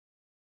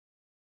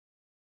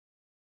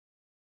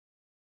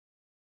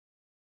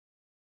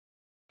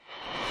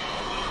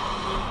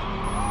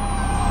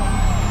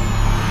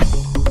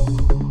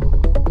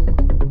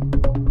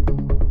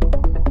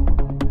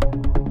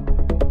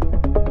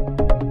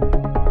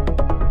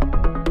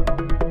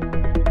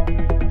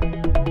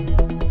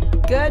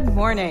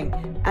morning,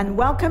 and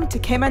welcome to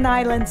Cayman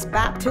Islands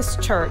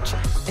Baptist Church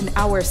in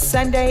our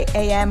Sunday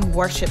AM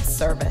worship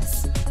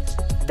service.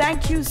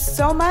 Thank you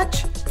so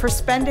much for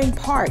spending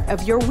part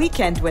of your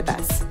weekend with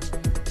us.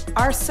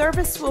 Our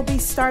service will be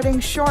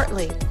starting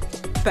shortly,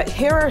 but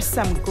here are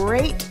some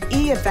great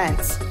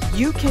e-events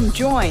you can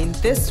join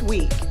this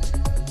week.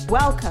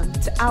 Welcome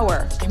to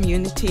our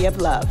community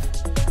of love.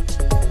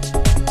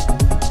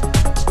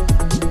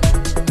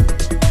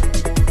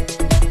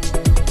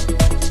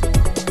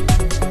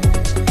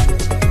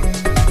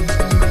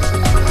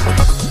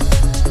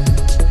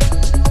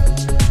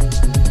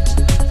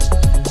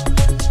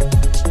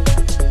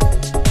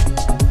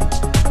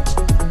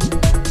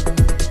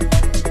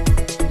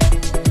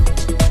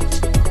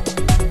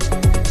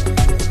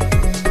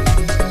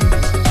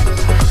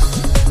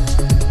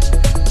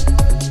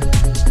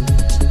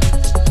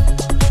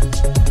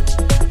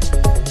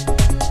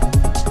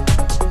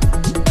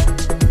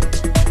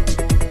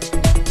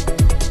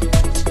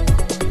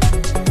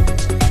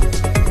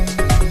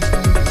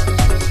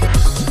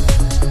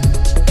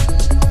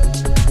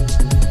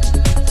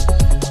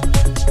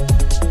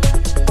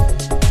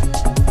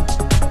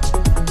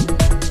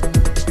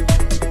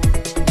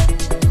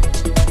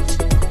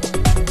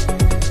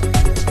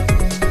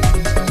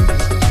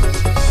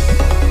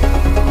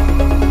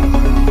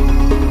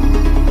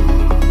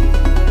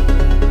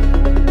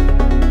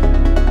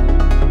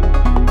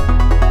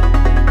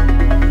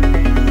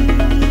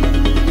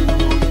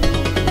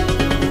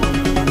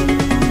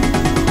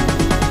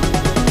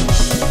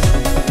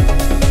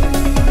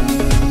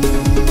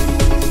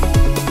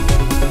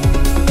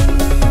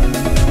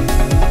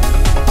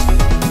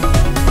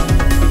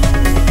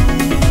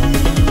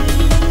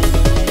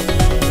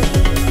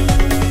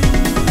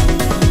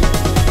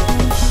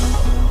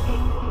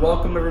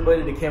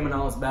 Cayman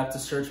Islands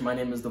Baptist Church. My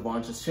name is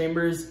Brightest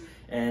Chambers,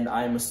 and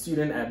I am a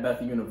student at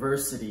Bethel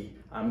University.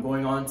 I'm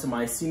going on to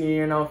my senior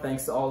year now,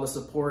 thanks to all the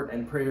support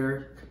and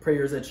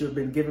prayers that you have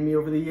been giving me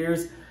over the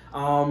years.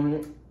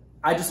 I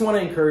just want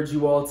to encourage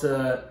you all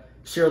to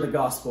share the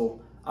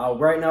gospel.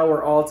 Right now,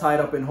 we're all tied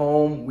up in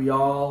home. We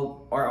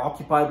all are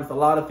occupied with a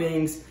lot of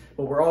things,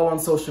 but we're all on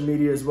social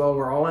media as well.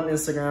 We're all on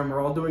Instagram.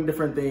 We're all doing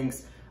different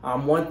things.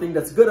 One thing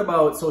that's good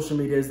about social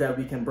media is that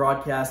we can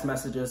broadcast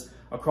messages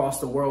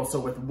across the world. So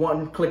with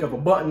one click of a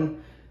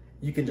button,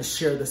 you can just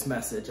share this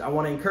message. I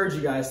want to encourage you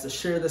guys to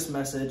share this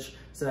message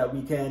so that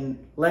we can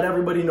let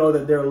everybody know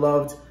that they're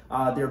loved,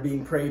 they're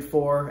being prayed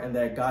for, and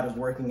that God is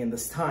working in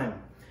this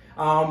time.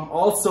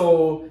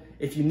 Also,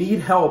 if you need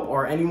help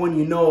or anyone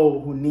you know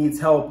who needs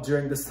help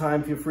during this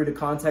time, feel free to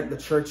contact the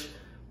church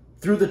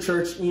through the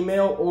church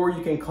email, or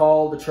you can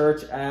call the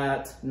church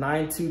at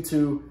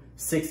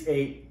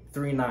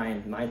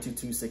 922-6839,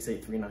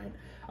 922-6839.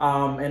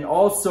 And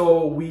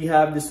also, we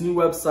have this new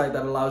website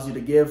that allows you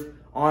to give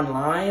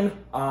online.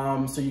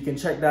 So you can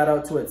check that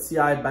out too at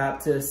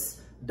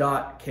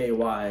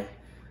cibaptist.ky.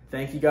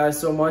 Thank you guys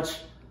so much.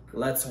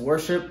 Let's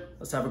worship.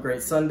 Let's have a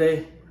great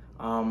Sunday.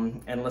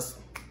 And let's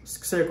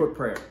say a quick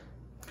prayer.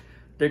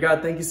 Dear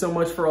God, thank you so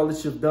much for all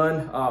that you've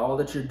done, all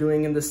that you're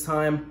doing in this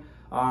time.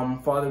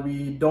 Father,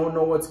 we don't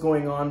know what's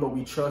going on, but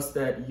we trust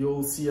that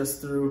you'll see us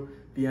through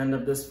the end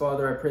of this,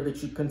 Father. I pray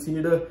that you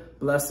continue to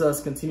bless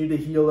us, continue to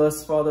heal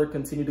us, Father,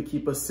 continue to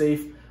keep us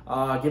safe,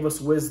 give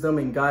us wisdom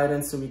and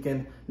guidance so we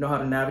can know how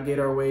to navigate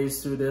our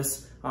ways through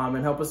this,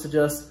 and help us to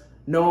just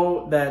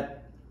know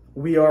that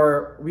we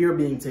are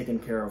being taken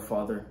care of,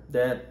 Father,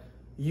 that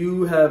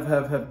you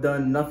have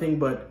done nothing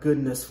but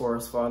goodness for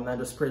us, Father. And I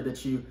just pray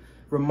that you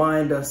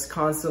remind us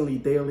constantly,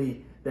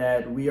 daily,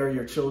 that we are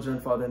your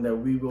children, Father, and that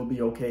we will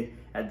be okay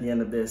at the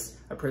end of this.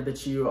 I pray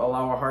that you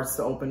allow our hearts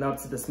to open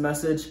up to this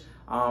message,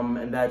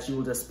 and that you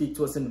will just speak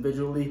to us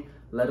individually.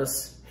 Let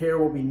us hear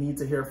what we need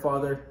to hear,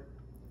 Father,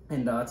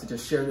 and to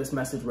just share this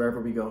message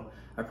wherever we go.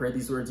 I pray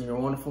these words in your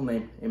wonderful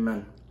name.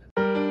 Amen.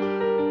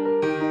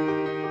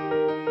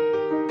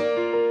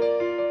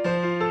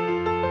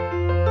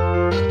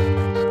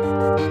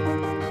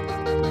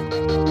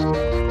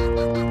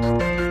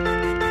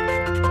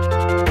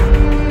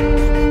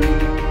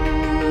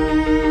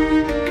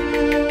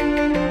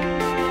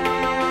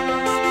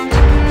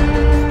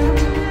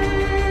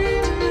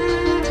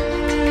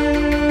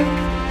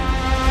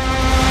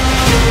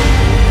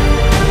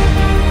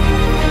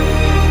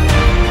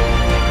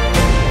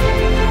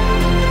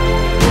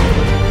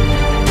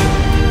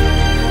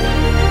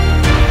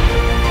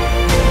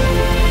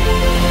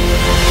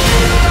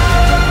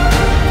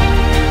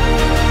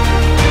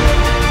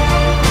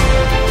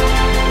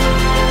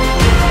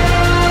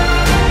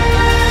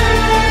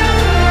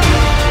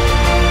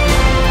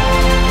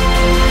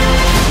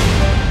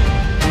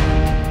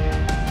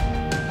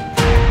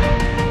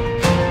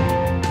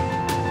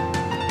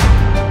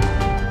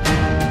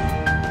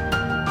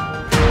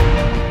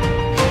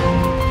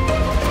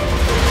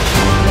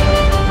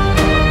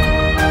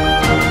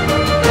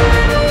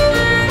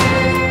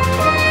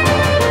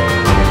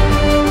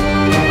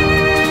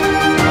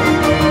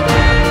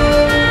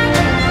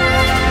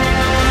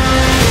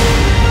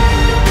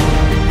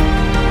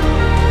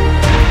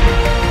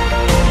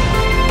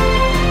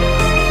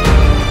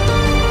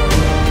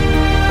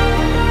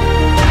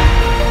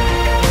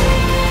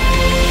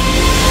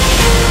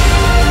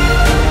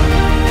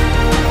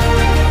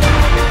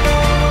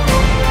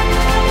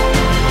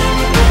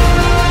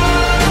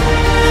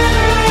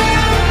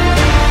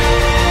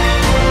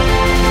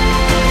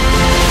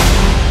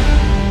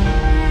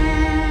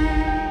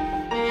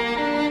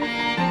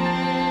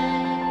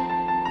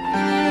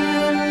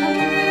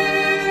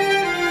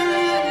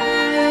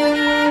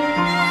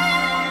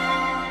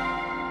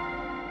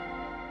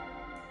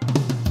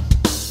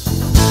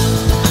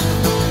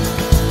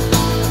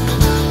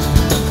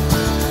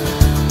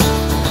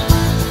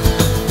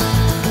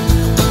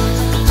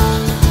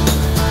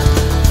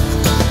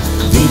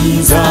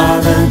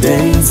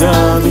 days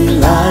of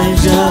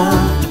Elijah,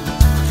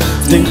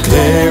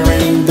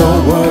 declaring the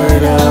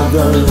word of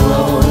the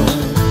Lord.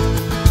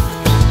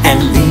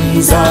 And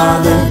these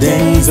are the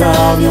days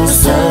of your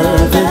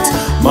servant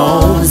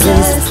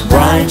Moses,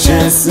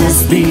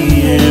 righteousness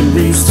being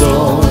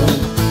restored.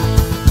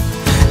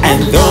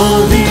 And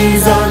though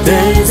these are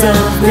days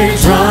of great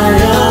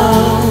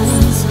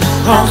trials,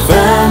 of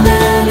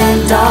famine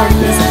and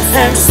darkness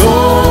and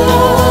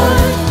sword,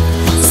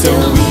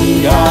 still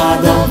we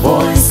are the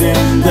voice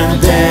in the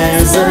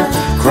desert,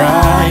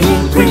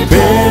 crying,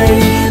 prepare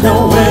ye the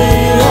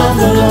way of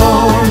the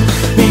Lord.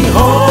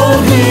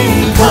 Behold,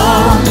 he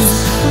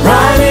comes,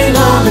 riding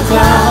on the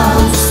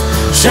clouds,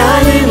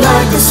 shining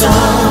like the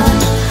sun,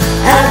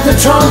 at the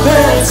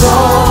trumpet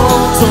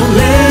call. So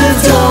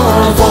lift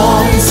your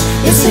voice,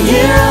 it's the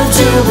year of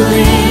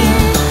Jubilee,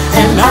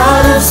 and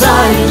out of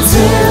Zion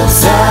till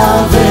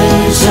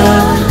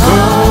salvation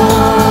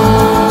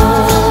comes.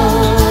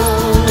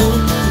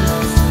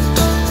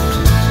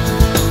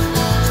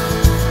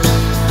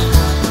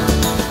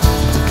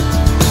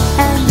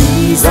 And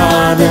these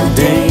are the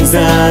days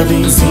of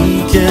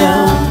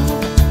Ezekiel,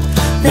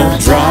 the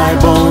dry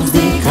bones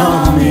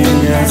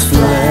becoming as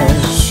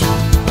flesh.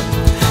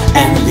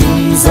 And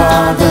these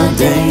are the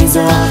days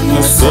of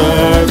your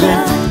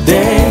servant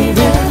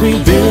David,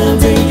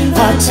 rebuilding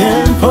a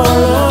temple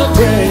of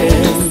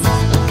praise.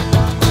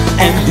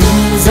 And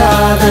these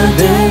are the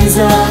days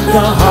of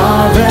the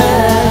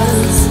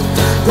harvest,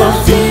 the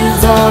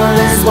fields are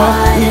as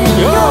white in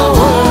your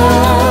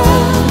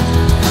word.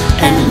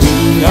 And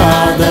we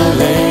are the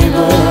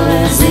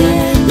laborers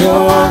in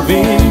your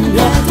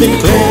vineyard,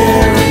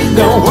 declaring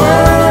the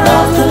word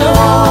of the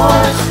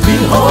Lord.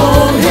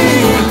 Behold, he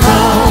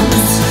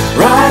comes,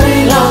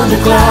 riding on the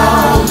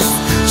clouds,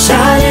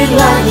 shining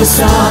like the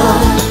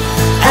sun,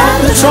 and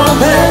the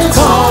trumpet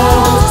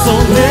calls. So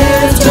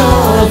lift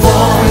your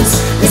voice,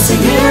 it's the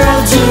year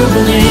of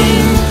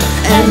Jubilee,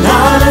 and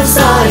out of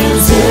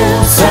Zion's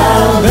hill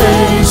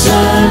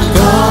salvation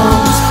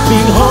comes.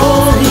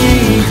 Behold,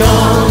 he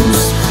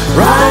comes,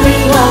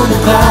 riding on the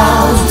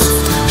clouds,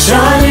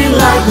 shining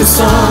like the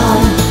sun,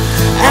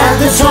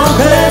 and the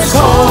trumpet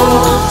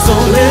calls. So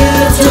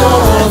lift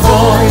your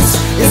voice,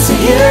 it's the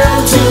year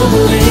of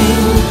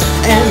Jubilee,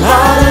 and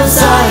out of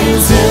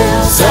Zion's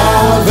hill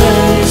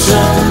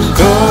salvation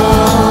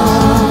comes.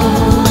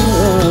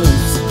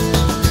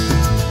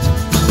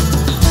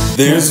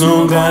 There's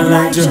no God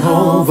like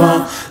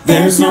Jehovah,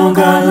 there's no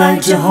God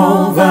like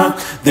Jehovah,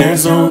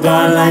 there's no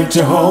God like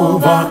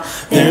Jehovah,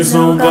 there's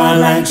no God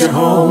like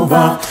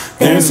Jehovah,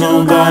 there's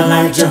no God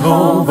like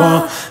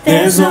Jehovah,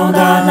 there's no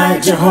God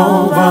like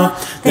Jehovah,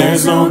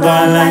 there's no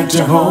God like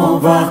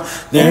Jehovah,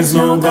 there's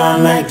no God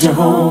like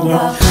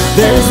Jehovah,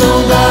 there's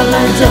no God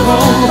like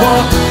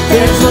Jehovah,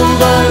 there's no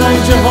God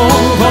like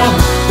Jehovah,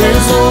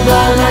 there's no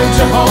God like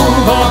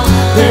Jehovah,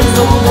 there's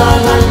no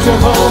God like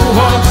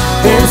Jehovah,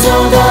 there's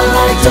no God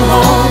like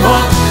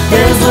Jehovah,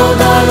 there's no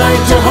God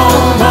like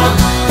Jehovah,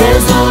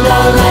 there's no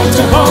God like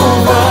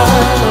Jehovah.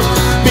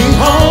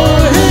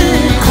 Behold,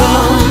 he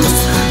comes,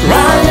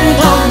 riding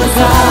on the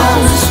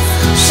clouds,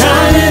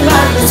 shining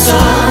like the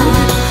sun,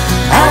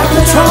 at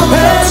the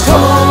trumpet's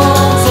call.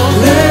 So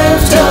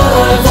lift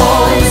your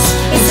voice,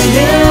 it's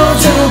the year of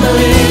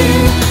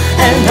Jubilee,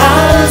 and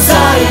out of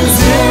Zion's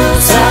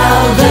hill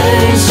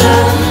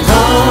salvation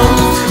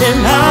comes,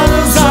 and out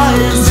of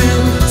Zion's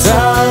hill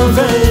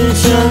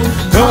salvation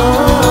comes.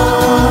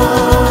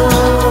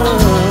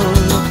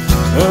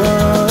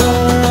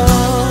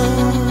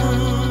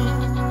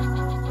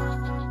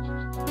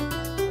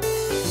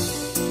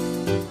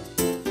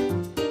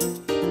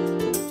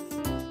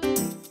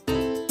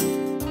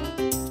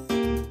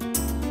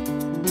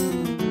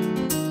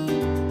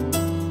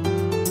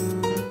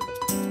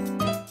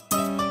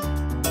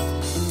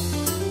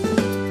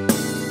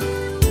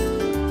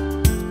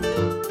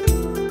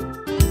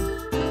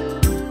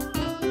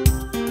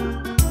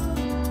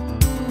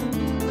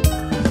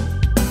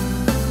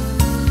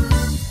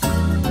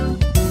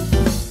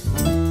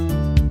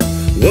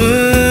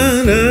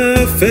 What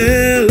a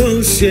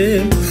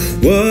fellowship,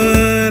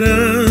 what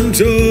a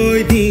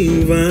joy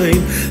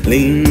divine,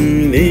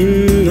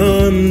 leaning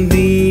on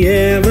the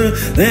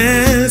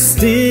everlasting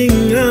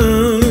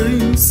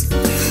arms.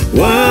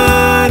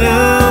 What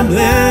a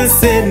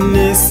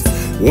blessedness,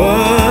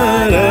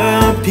 what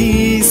a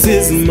peace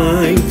is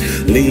mine,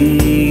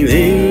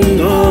 leaning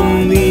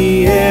on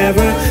the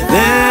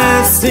everlasting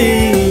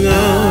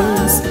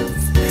arms.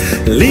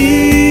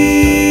 Leaning,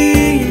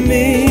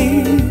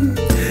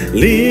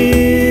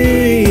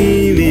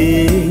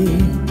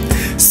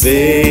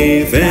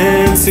 safe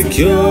and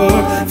secure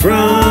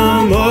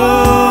from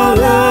all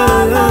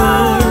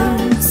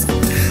alarms.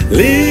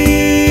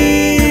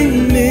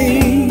 Leaning,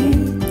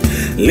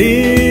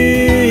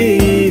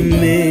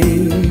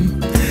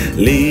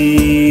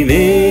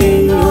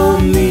 leaning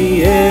on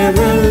the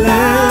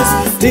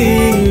everlasting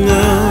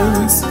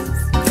arms.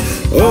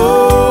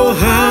 Oh,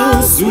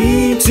 how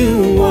sweet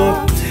to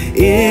walk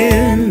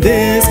in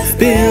this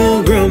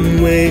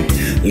pilgrim way,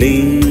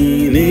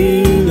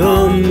 leaning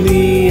on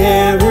the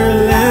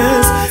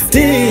everlasting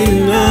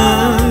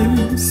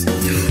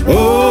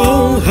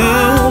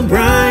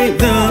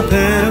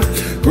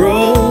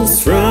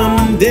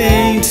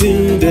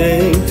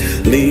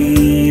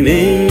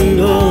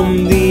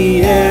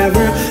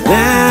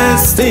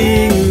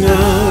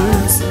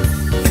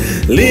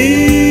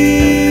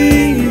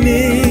leaning,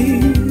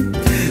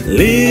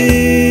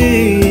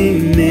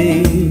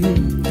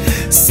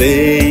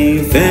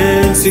 safe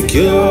and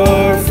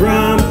secure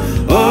from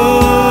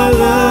all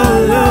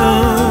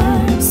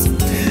alarms.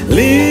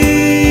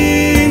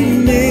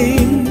 Leaning,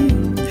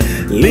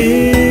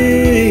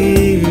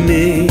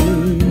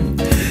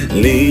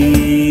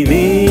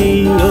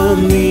 leaning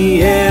on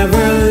the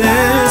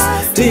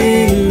everlasting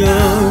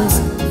arms.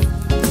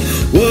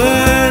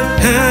 What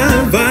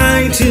have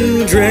I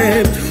to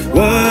dread?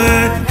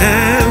 What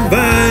have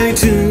I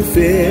to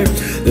fear?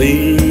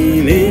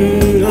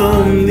 Leaning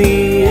on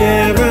the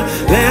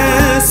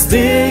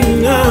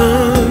everlasting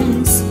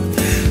arms.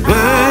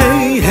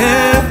 I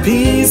have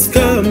peace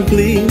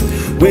complete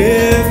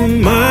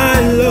with my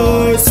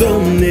Lord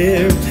so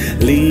near.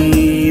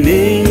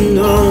 Leaning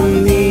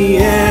on the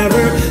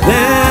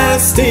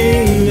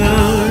everlasting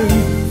arms.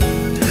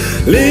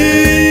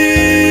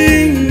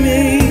 Leaning,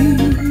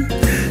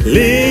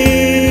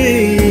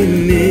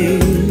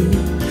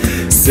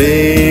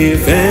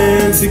 safe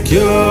and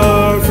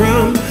secure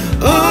from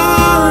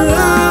all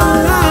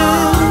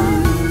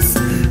alarms.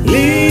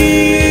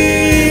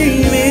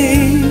 Leaning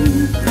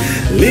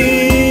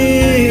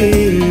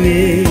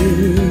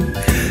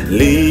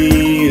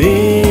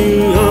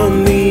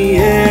on the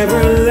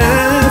everlasting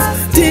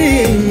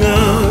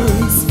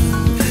arms.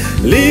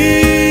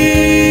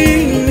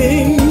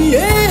 Leaning,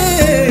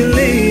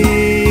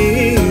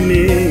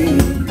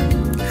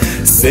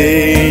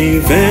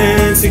 safe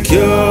and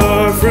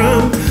secure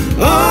from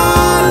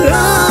all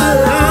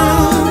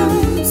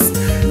alarms.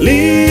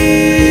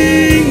 Leaning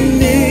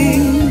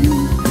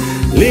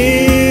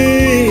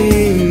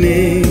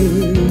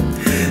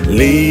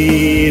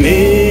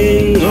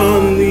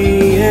on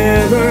the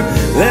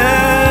everlasting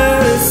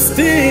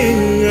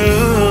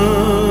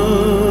arms.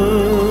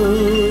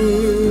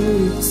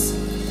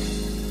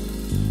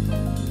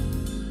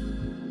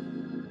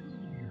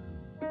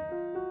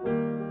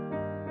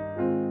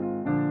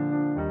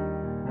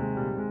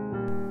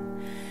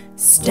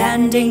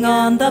 Standing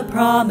on the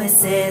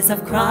promises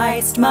of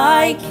Christ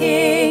my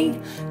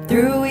King,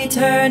 through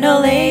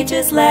eternal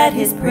ages let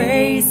his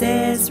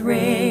praises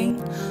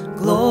ring.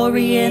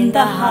 Glory in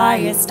the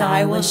highest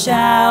I will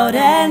shout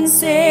and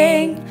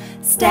sing,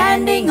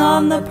 standing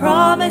on the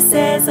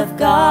promises of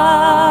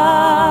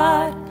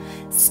God.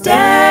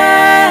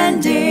 Standing,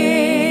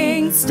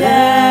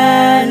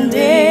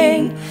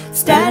 standing,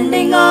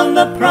 standing on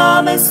the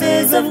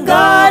promises of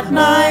God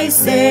my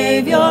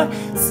Savior.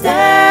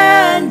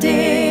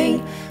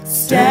 Standing,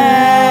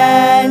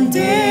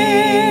 standing,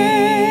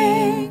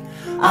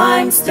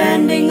 I'm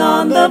standing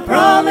on the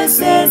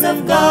promises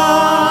of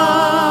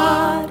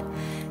God.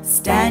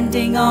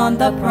 Standing on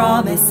the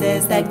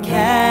promises that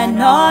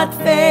cannot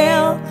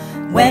fail,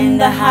 when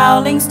the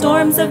howling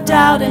storms of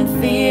doubt and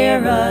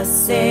fear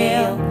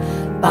assail.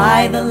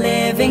 By the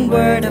living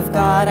word of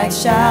God I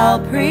shall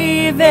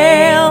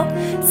prevail,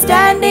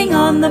 standing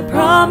on the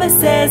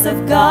promises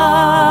of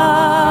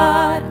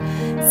God.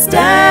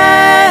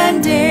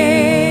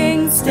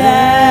 Standing,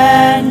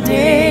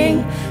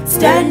 standing,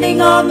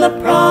 standing on the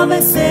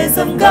promises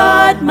of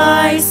God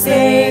my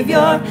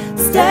Savior.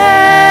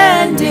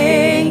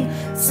 Standing,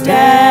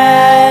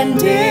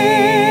 standing,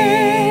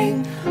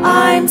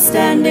 I'm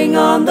standing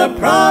on the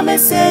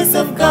promises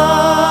of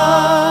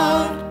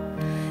God.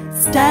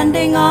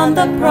 Standing on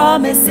the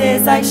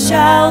promises I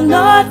shall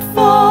not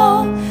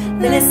fall,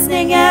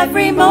 listening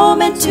every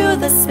moment to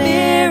the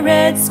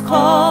Spirit's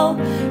call,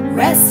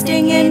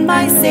 resting in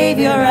my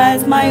Savior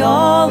as my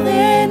all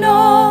in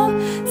all.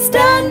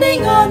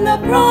 Standing on the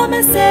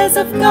promises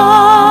of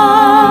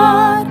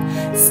God.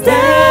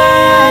 Standing,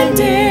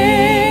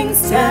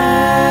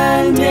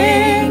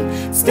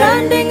 standing,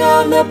 standing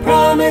on the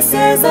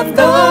promises of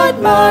God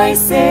my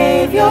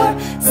Savior.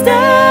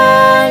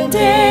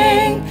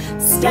 Standing,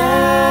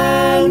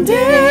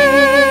 standing,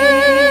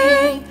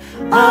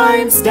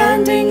 I'm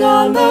standing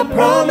on the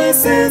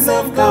promises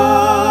of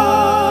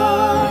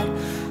God.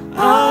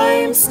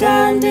 I'm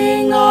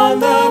standing on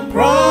the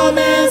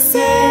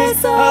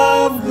promises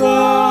of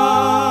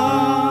God.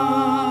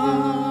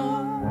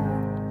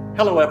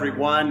 Hello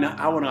everyone.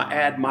 I want to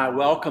add my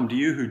welcome to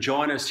you who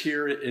join us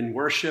here in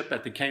worship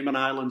at the Cayman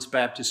Islands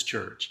Baptist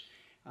Church.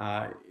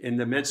 In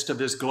the midst of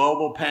this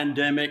global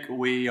pandemic,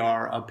 we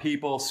are a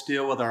people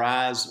still with our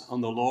eyes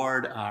on the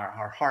Lord.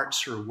 Our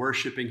hearts are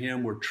worshiping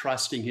Him. We're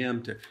trusting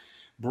Him to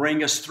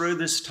bring us through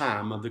this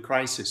time of the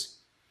crisis.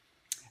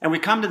 And we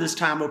come to this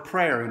time of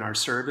prayer in our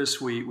service.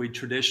 We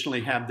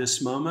traditionally have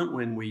this moment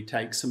when we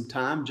take some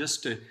time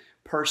just to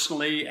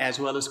personally as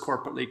well as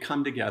corporately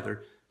come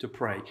together to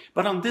pray.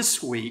 But on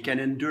this week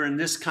and during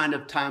this kind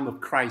of time of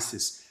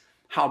crisis,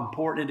 how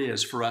important it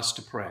is for us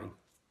to pray.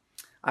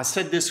 I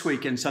said this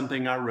week in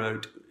something I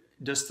wrote,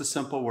 just the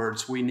simple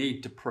words, we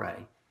need to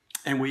pray.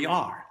 And we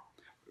are.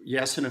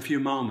 Yes, in a few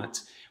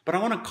moments. But I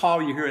want to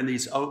call you here in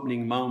these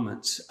opening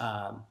moments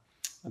of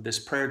this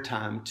prayer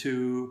time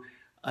to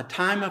a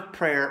time of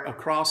prayer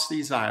across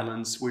these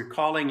islands. We're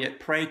calling it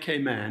Pray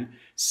Cayman,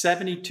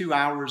 72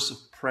 hours of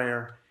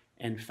prayer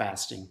and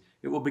fasting.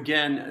 It will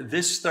begin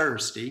this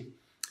Thursday.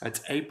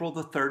 It's April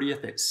the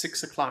 30th at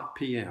 6 o'clock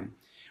p.m.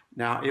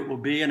 Now, it will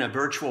be in a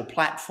virtual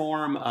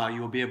platform.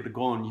 You will be able to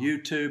go on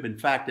YouTube. In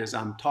fact, as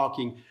I'm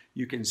talking,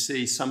 you can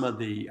see some of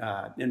the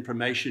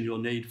information you'll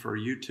need for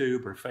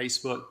YouTube or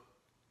Facebook.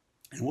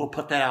 And we'll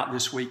put that out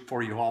this week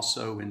for you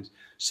also in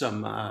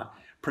some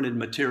printed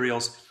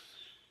materials.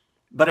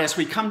 But as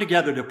we come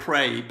together to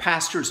pray,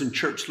 pastors and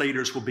church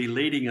leaders will be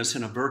leading us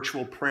in a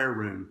virtual prayer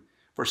room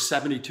for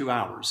 72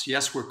 hours.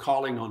 Yes, we're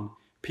calling on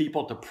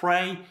people to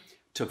pray,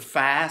 to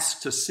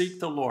fast, to seek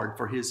the Lord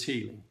for his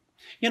healing.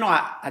 You know,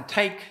 I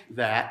take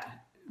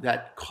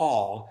that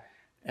call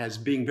as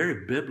being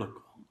very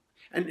biblical.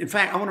 And in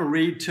fact, I want to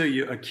read to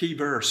you a key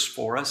verse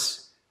for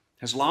us.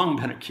 It has long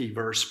been a key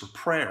verse for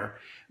prayer.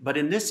 But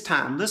in this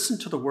time, listen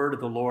to the word of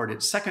the Lord.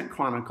 It's 2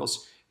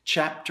 Chronicles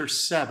chapter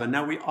 7.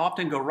 Now, we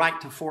often go right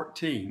to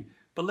 14,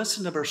 but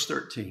listen to verse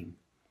 13.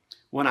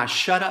 When I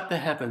shut up the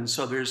heavens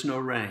so there's no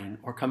rain,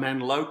 or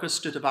command locusts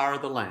to devour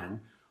the land,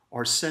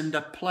 or send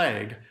a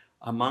plague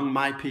among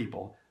my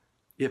people,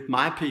 if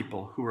my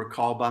people who are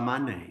called by my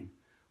name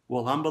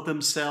will humble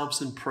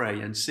themselves and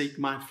pray and seek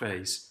my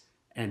face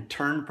and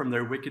turn from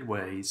their wicked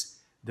ways,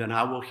 then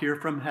I will hear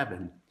from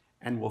heaven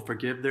and will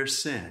forgive their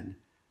sin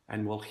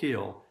and will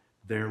heal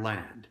their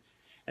land.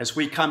 As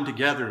we come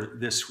together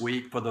this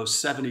week for those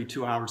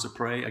 72 hours of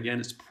prayer, again,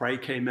 it's Pray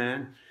Came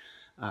In.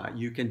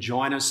 You can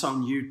join us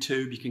on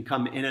YouTube. You can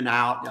come in and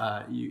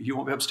out. You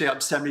won't be able to stay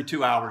up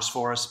 72 hours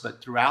for us,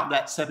 but throughout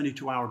that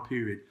 72-hour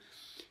period,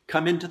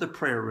 come into the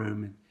prayer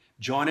room and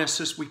join us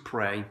as we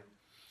pray,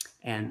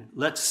 and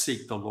let's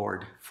seek the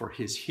Lord for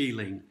his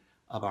healing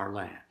of our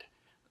land.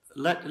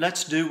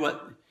 Let's do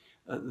what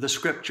the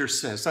scripture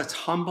says. Let's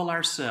humble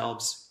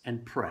ourselves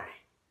and pray.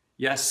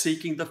 Yes,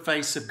 seeking the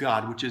face of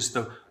God, which is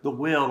the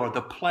will or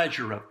the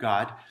pleasure of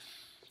God,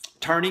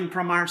 turning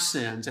from our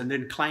sins and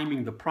then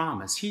claiming the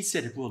promise. He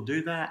said, if we'll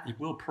do that, if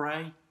we'll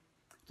pray,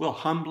 if we'll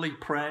humbly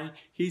pray,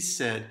 he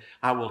said,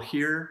 I will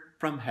hear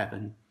from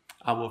heaven,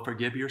 I will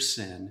forgive your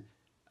sin,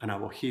 and I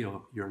will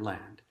heal your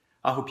land.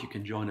 I hope you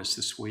can join us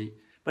this week.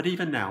 But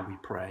even now we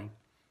pray.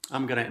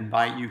 I'm going to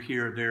invite you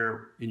here or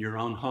there in your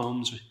own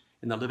homes,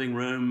 in the living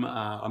room,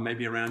 or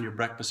maybe around your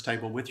breakfast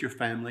table with your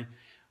family.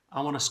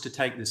 I want us to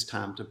take this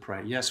time to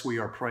pray. Yes, we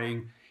are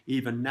praying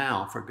even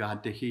now for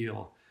God to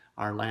heal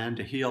our land,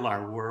 to heal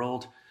our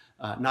world,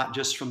 not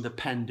just from the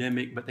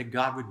pandemic, but that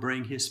God would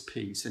bring his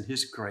peace and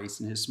his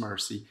grace and his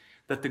mercy,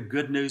 that the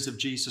good news of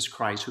Jesus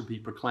Christ would be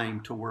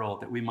proclaimed to the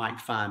world, that we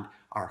might find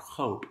our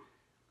hope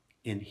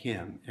in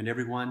him. And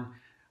everyone,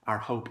 our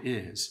hope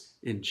is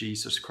in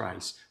Jesus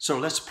Christ. So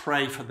let's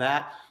pray for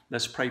that.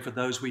 Let's pray for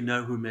those we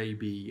know who may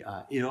be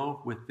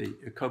ill with the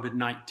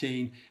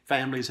COVID-19,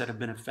 families that have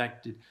been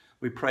affected.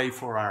 We pray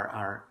for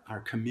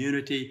our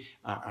community,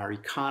 our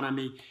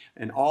economy,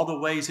 and all the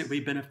ways that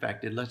we've been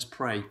affected. Let's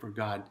pray for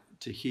God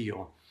to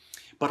heal.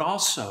 But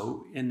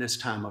also, in this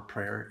time of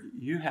prayer,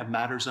 you have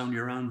matters on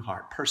your own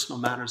heart, personal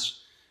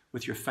matters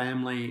with your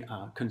family,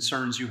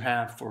 concerns you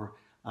have for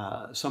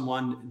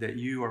someone that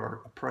you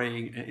are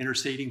praying,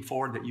 interceding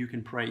for, that you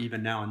can pray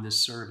even now in this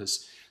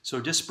service.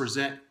 So just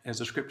present, as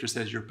the scripture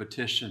says, your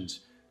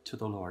petitions to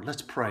the Lord.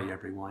 Let's pray,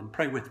 everyone.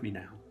 Pray with me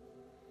now.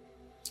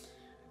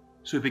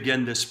 So we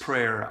begin this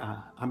prayer.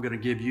 I'm going to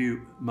give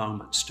you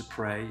moments to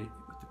pray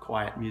with the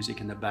quiet music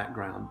in the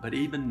background. But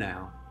even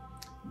now,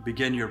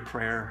 begin your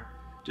prayer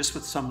just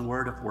with some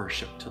word of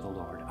worship to the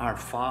Lord. Our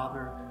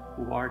Father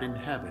who art in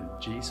heaven,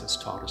 Jesus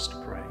taught us to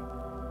pray.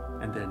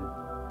 And then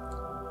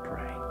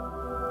pray.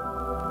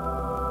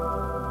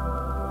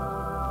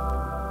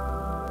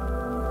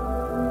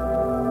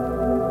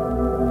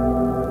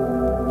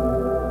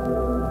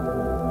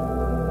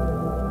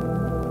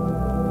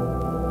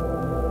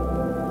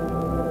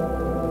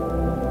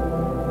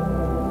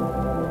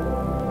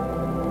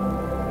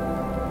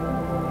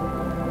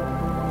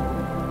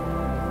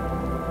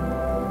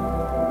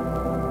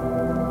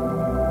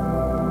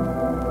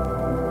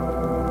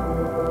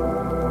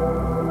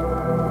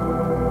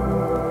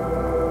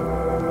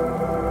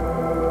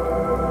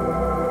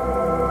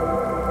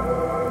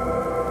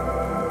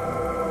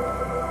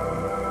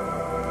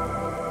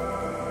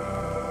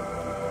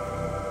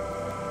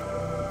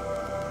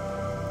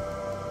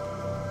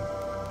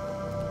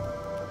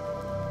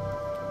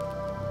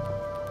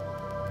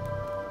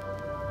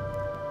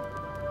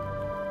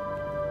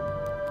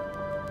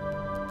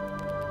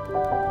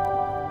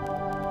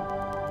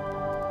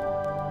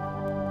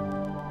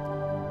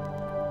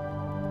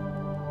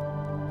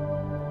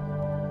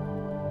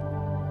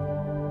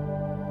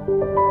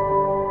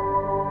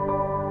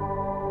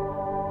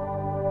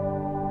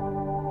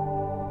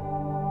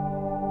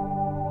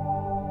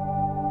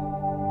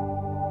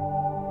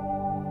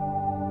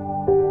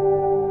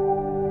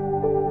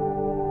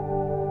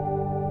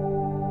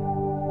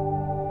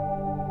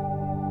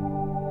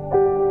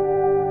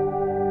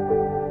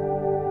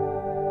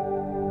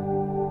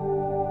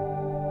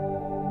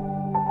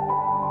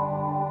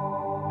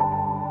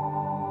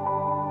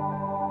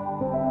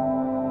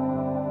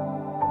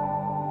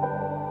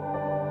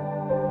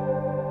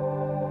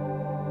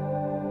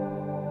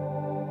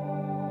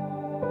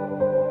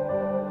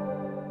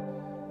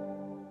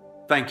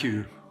 Thank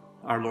you,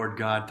 our Lord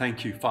God.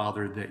 Thank you,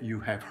 Father, that you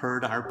have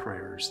heard our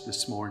prayers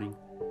this morning.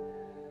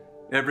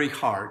 Every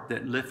heart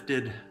that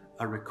lifted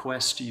a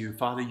request to you,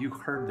 Father, you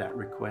heard that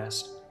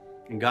request.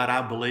 And God,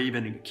 I believe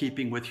in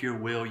keeping with your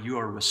will, you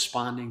are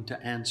responding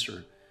to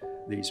answer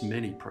these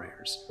many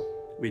prayers.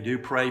 We do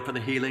pray for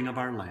the healing of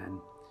our land.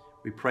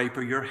 We pray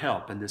for your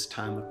help in this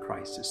time of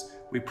crisis.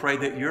 We pray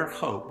that your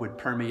hope would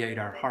permeate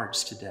our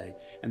hearts today,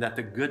 and that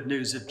the good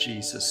news of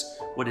Jesus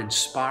would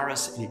inspire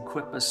us and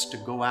equip us to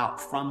go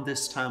out from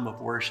this time of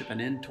worship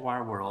and into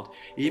our world,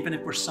 even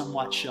if we're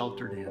somewhat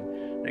sheltered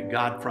in. That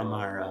God, from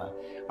our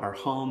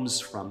homes,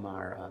 from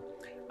our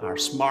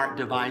smart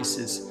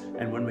devices,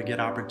 and when we get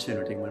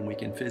opportunity, when we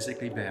can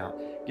physically be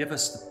out, give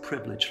us the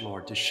privilege,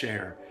 Lord, to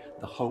share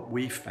the hope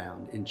we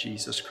found in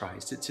Jesus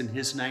Christ. It's in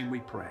his name we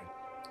pray.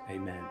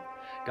 Amen.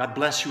 God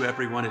bless you,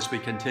 everyone, as we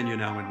continue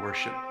now in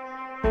worship.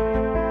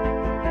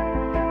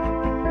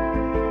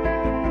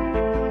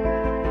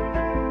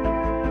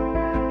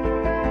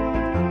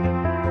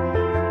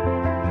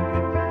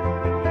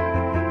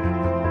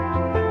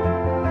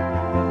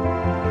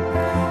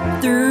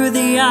 Through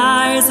the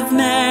eyes of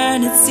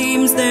man, it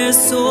seems there's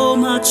so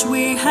much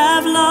we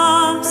have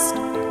lost.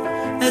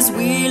 As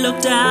we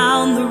look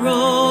down the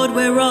road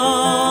where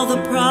all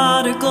the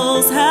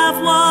prodigals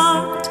have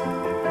walked,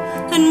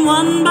 and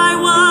one by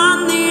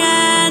one the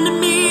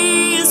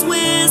enemy has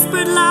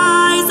whispered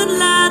lies and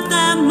led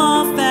them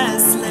off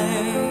as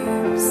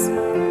slaves.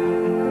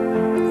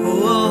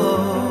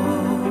 Oh,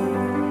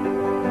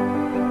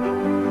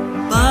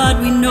 but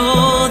we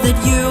know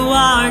that you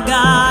are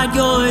God,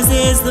 yours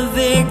is the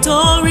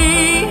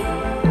victory.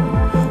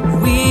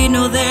 We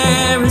know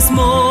there is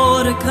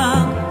more to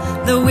come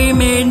that we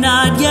may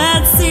not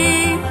yet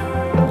see.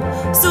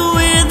 So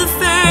with the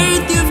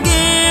faith you've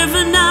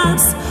given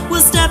us, we'll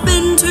step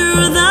into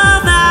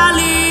the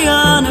valley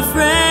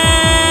unafraid.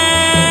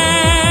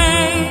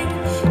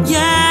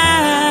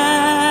 Yeah.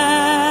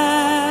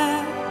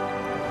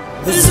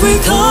 As we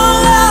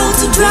call out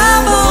to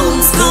dry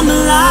bones, come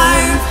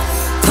alive,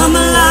 come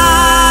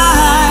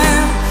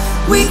alive.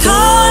 We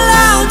call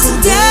out to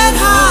dead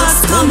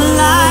hearts, come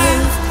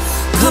alive,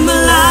 come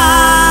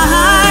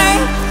alive.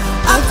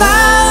 Up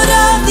out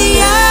of the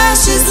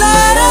ashes,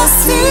 let us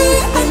see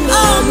an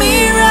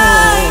army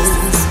rise.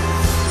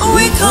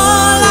 We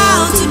call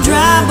out to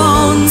dry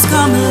bones,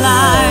 come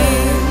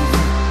alive.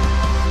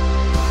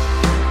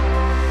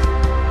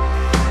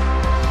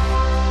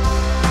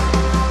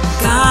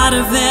 God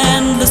of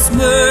endless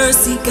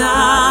mercy,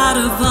 God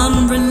of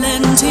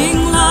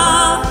unrelenting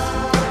love,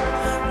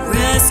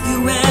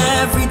 rescue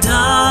every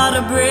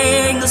daughter,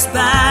 bring us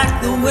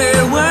back the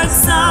wayward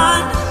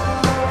son.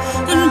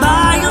 And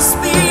by your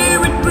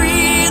spirit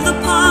breathe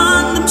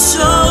upon them,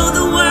 show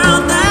the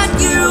world that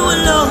you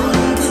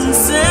alone can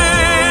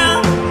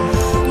save.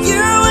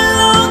 You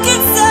alone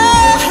can save.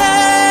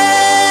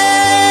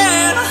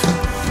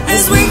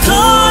 As we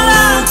call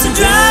out to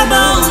dry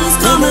bones,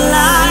 come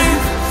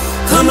alive,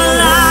 come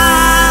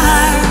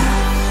alive.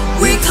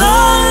 We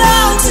call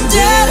out to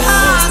dead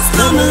hearts,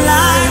 come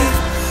alive,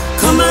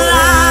 come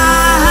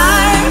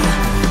alive.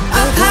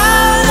 Up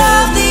out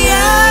of the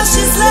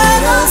ashes,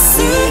 let us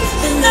see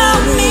an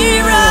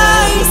army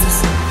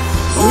rise.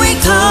 We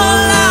call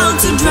out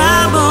to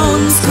dry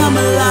bones, come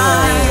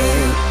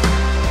alive.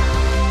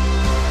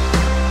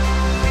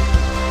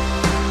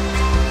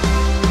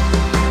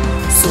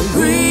 So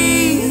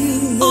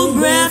breathe, oh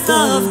breath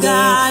of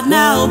God,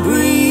 now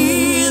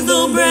breathe,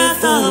 oh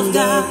breath of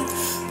God.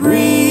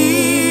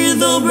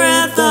 Breathe, oh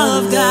breath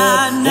of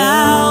God,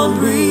 now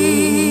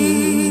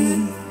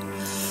breathe.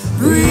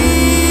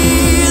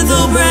 Breathe,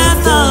 oh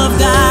breath of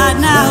God,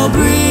 now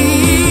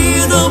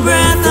breathe, oh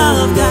breath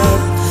of God.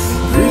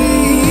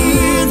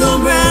 Breathe, oh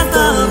breath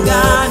of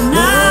God,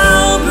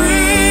 now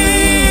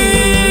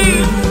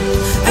breathe.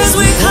 As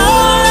we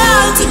call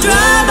out to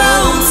dry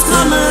bones,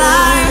 come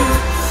alive,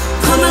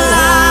 come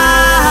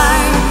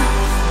alive.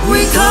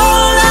 We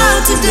call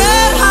out to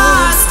dead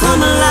hearts,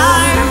 come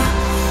alive,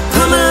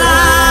 come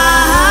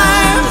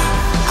alive.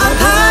 Up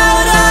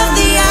out of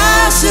the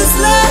ashes,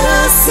 let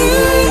us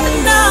see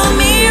an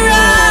army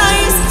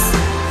rise.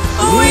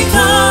 We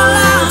call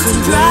out to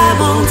dry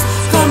bones,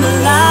 come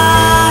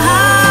alive,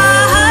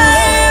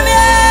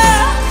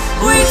 yeah.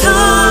 We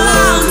call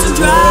out to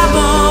dry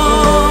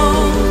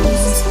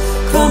bones,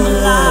 come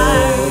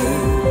alive.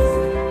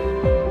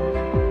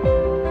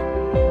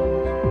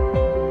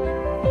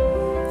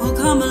 Oh,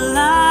 come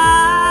alive,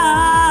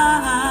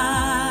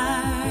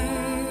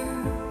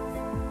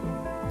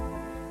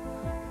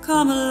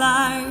 come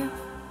alive.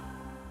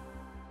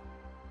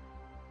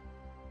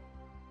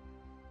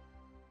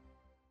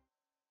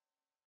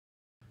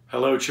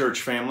 Hello,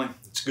 church family.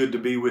 It's good to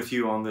be with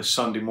you on this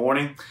Sunday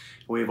morning.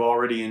 We've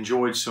already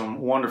enjoyed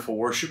some wonderful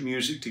worship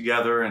music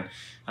together and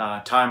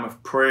time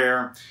of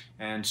prayer.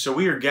 And so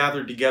we are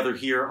gathered together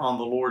here on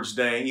the Lord's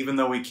Day. Even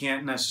though we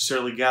can't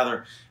necessarily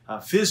gather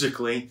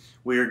physically,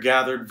 we are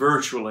gathered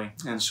virtually.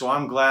 And so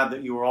I'm glad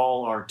that you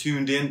all are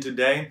tuned in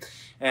today.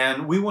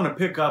 And we want to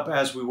pick up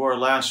as we were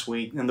last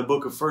week in the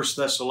book of 1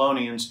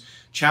 Thessalonians,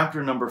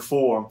 chapter number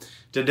 4.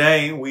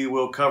 Today we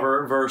will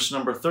cover verse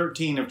number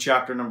 13 of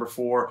chapter number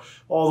 4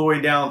 all the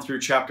way down through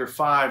chapter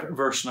 5,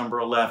 verse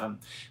number 11. And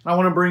I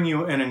want to bring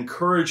you an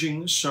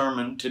encouraging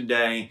sermon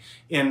today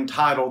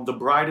entitled The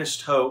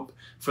Brightest Hope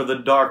for the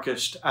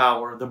Darkest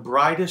Hour. The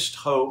Brightest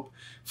Hope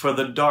for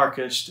the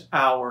Darkest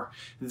Hour.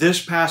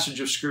 This passage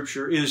of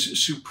Scripture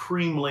is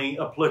supremely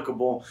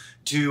applicable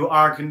to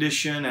our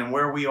condition and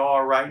where we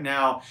are right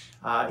now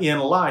in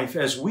life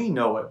as we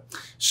know it.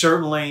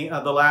 Certainly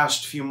the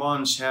last few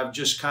months have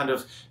just kind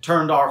of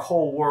turned our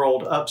whole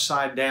world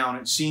upside down.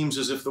 It seems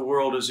as if the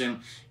world is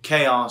in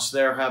chaos.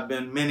 There have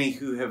been many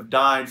who have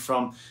died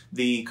from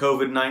the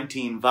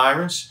COVID-19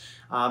 virus.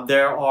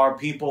 There are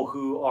people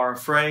who are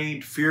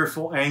afraid,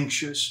 fearful,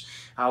 anxious.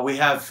 We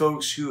have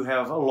folks who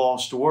have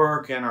lost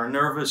work and are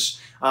nervous,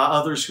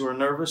 others who are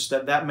nervous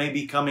that may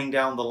be coming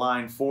down the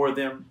line for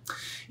them.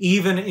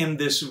 Even in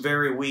this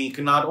very week,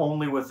 not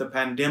only with the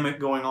pandemic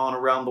going on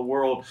around the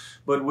world,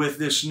 but with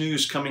this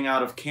news coming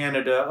out of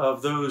Canada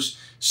of those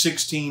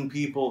 16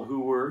 people who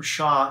were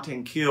shot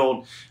and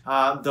killed,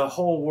 the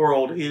whole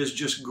world is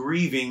just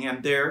grieving,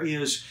 and there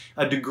is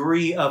a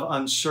degree of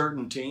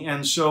uncertainty.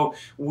 And so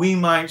we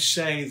might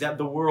say that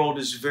the world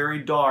is very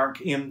dark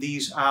in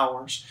these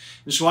hours.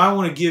 And so I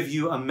want to give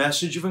you a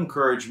message of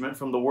encouragement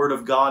from the Word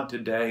of God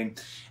today.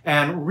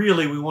 And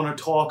really, we want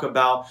to talk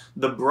about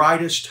the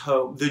brightest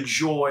hope, the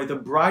joy, the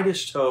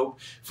brightest hope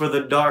for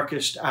the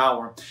darkest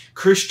hour.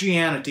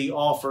 Christianity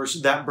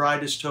offers that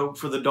brightest hope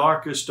for the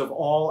darkest of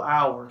all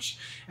hours.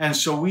 And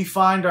so we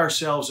find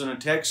ourselves in a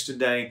text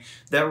today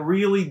that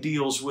really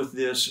deals with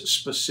this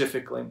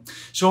specifically.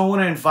 So I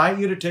want to invite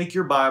you to take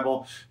your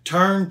Bible,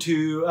 turn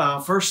to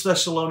 1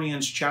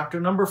 Thessalonians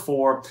chapter number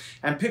 4,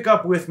 and pick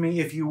up with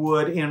me, if you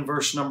would, in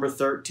verse number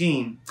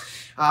 13.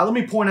 Let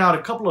me point out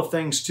a couple of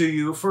things to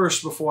you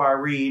first before I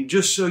read,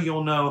 just so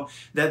you'll know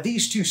that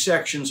these two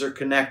sections are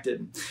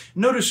connected.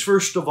 Notice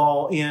first of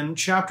all in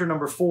chapter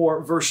number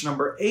 4, verse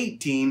number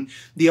 18,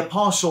 the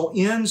apostle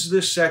ends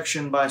this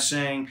section by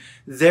saying,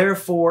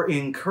 "Therefore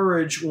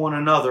encourage one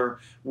another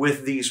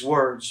with these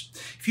words."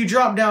 If you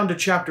drop down to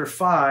chapter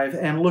 5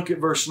 and look at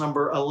verse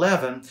number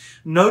 11,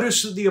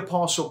 notice that the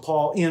apostle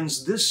Paul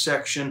ends this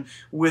section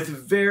with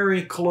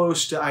very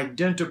close to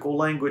identical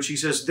language. He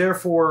says,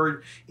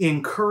 "Therefore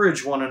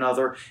encourage one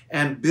another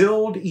and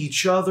build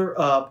each other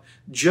up,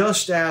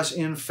 just as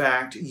in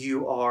fact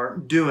you are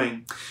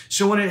doing."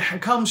 So when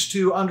it comes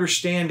to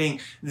understanding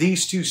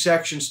these two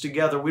sections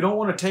together, we don't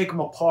want to take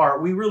them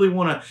apart. We really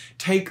want to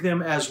take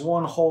them as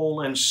one whole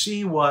and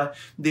see what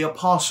the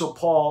apostle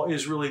Paul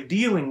is really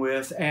dealing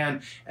with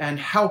and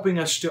helping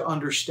us to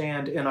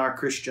understand in our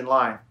Christian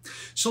life.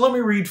 So let me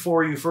read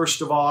for you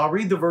first of all. I'll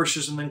read the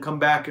verses and then come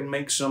back and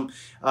make some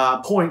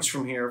points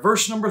from here.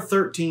 Verse number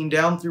 13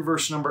 down through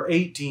verse number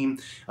 18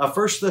 of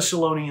 1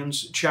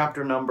 Thessalonians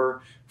chapter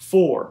number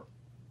 4.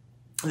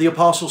 The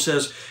apostle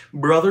says,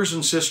 "Brothers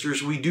and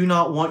sisters, we do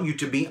not want you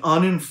to be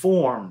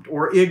uninformed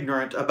or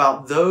ignorant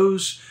about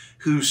those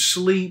who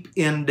sleep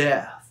in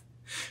death,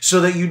 so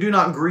that you do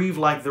not grieve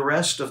like the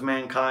rest of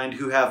mankind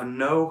who have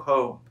no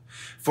hope.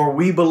 For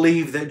we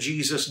believe that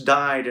Jesus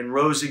died and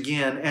rose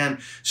again, and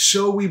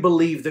so we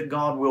believe that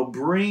God will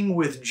bring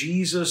with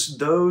Jesus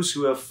those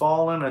who have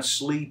fallen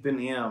asleep in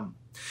Him.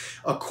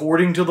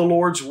 According to the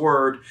Lord's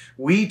word,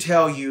 we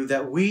tell you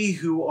that we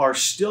who are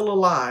still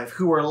alive,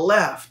 who are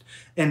left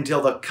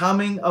until the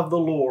coming of the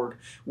Lord,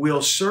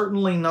 will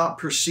certainly not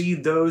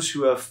precede those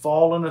who have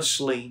fallen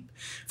asleep.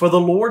 For the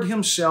Lord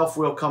Himself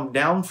will come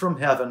down from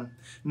heaven,"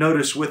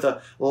 notice, "with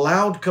a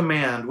loud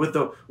command, with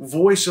the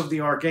voice of the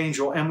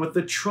archangel, and with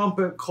the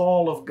trumpet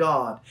call of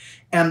God.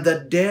 And the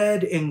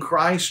dead in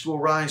Christ will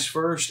rise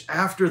first.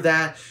 After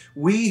that,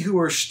 we who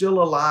are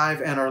still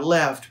alive and are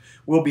left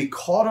will be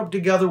caught up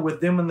together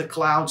with them in the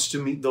clouds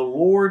to meet the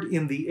Lord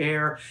in the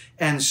air,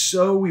 and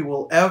so we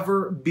will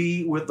ever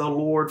be with the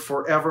Lord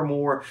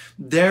forevermore.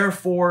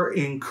 Therefore,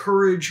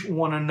 encourage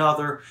one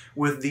another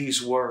with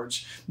these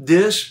words."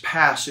 This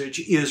passage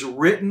is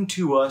written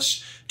to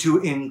us to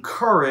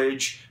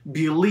encourage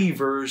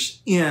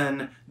believers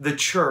in the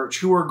church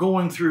who are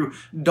going through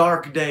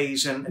dark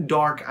days and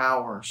dark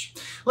hours.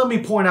 Let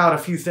me point out a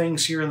few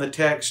things here in the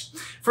text.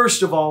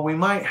 First of all, we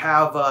might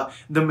have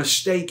the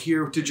mistake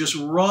here to just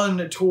run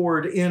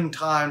toward end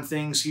time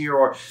things here,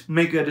 or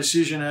make a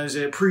decision as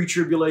a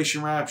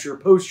pre-tribulation rapture,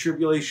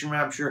 post-tribulation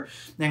rapture,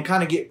 and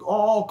kind of get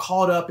all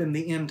caught up in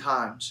the end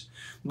times.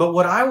 But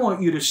what I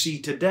want you to see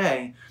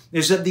today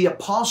is that the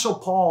Apostle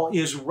Paul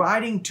is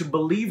writing to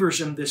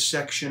believers in this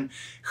section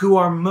who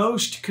are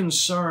most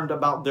concerned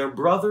about their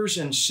brothers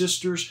and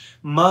sisters,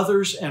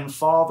 mothers and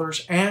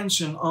fathers, aunts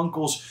and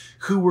uncles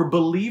who were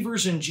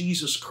believers in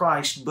Jesus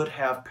Christ but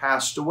have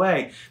passed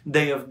away.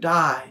 They have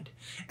died.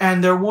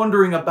 And they're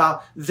wondering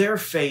about their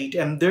fate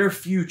and their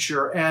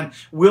future, and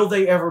will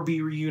they ever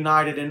be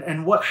reunited,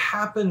 and what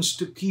happens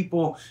to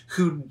people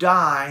who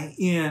die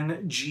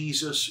in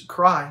Jesus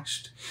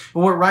Christ.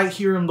 And we're right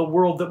here in the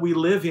world that we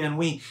live in.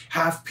 We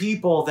have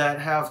people that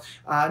have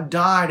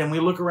died, and we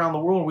look around the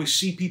world, we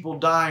see people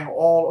dying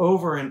all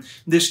over, and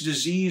this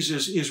disease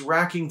is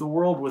racking the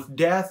world with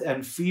death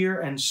and fear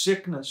and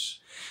sickness.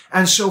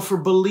 And so for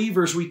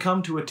believers, we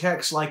come to a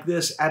text like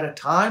this at a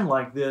time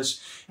like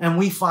this, and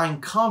we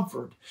find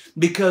comfort,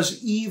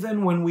 because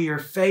even when we are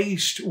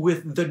faced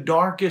with the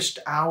darkest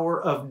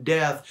hour of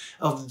death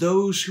of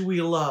those who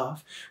we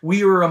love,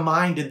 we are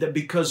reminded that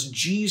because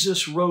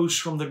Jesus rose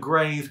from the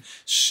grave,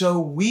 so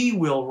we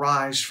will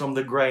rise from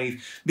the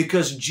grave.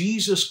 Because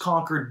Jesus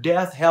conquered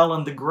death, hell,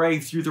 and the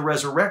grave through the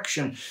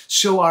resurrection,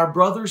 so our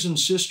brothers and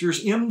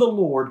sisters in the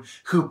Lord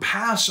who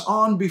pass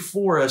on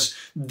before us,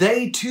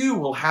 they too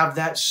will have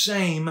that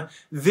same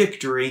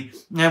victory,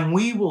 and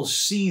we will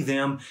see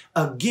them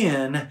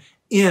again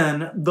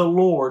in the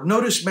Lord.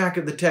 Notice back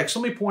at the text,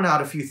 let me point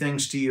out a few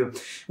things to you.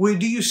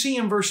 Do you see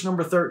in verse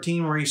number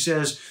 13 where he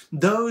says,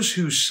 those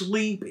who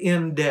sleep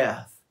in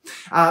death?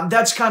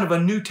 That's kind of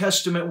a New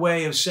Testament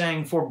way of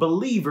saying for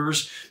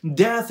believers,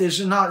 death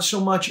is not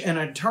so much an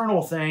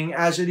eternal thing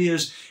as it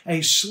is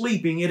a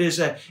sleeping. It is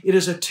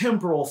a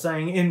temporal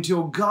thing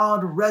until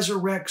God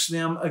resurrects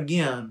them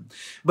again.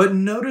 But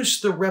notice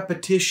the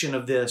repetition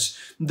of this,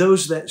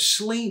 those that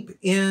sleep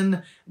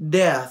in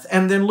death.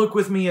 And then look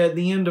with me at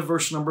the end of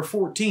verse number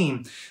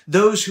 14,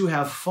 those who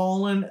have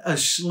fallen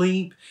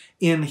asleep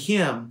in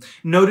Him.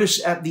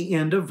 Notice at the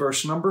end of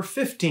verse number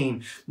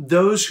 15,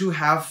 those who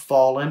have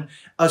fallen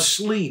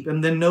asleep.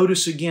 And then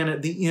notice again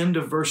at the end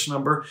of verse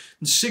number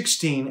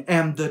 16,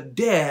 and the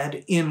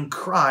dead in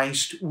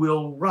Christ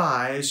will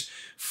rise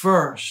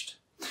first.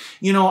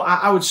 You know,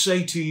 I would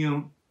say to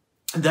you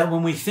that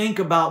when we think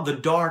about the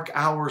dark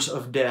hours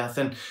of death,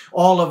 and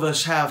all of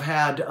us have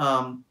had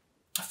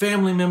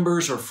family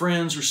members or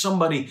friends or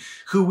somebody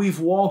who we've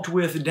walked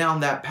with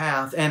down that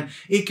path, and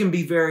it can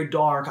be very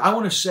dark. I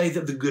want to say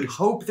that the good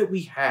hope that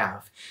we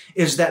have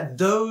is that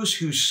those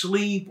who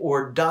sleep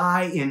or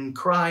die in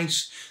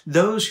Christ,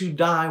 those who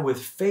die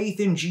with faith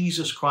in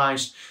Jesus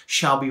Christ,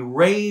 shall be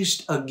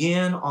raised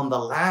again on the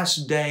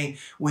last day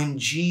when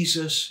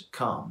Jesus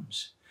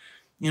comes.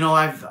 You know,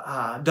 I've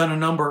done a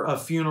number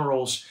of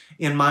funerals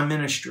in my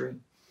ministry,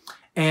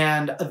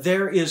 and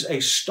there is a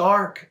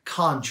stark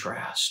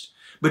contrast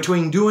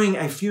between doing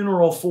a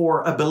funeral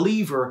for a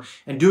believer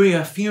and doing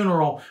a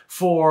funeral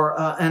for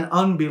an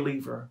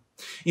unbeliever.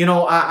 You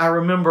know, I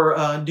remember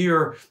a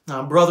dear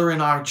brother in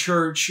our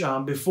church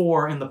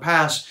before in the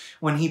past,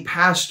 when he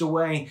passed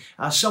away,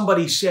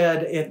 somebody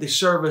said at the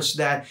service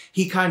that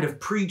he kind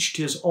of preached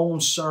his own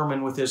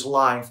sermon with his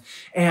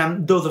life.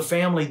 And though the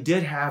family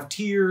did have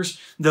tears,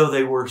 though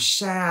they were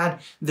sad,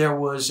 there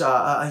was,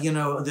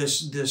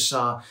 this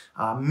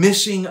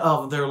missing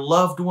of their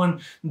loved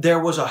one,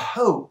 there was a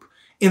hope.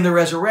 In the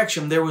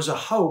resurrection, there was a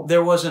hope.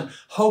 There wasn't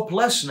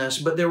hopelessness,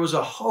 but there was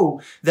a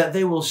hope that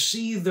they will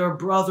see their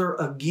brother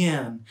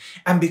again.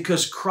 And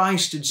because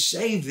Christ had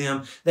saved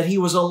them, that He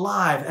was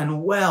alive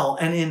and well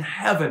and in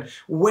heaven,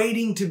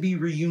 waiting to be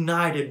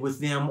reunited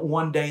with them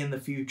one day in the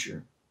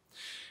future.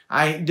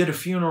 I did a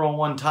funeral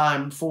one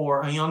time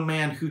for a young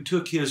man who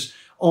took his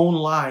own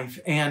life,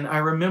 and I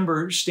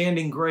remember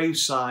standing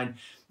graveside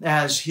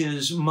as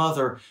his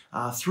mother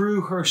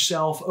threw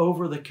herself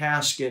over the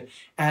casket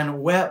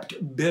and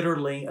wept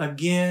bitterly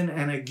again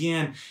and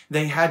again.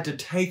 They had to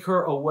take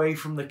her away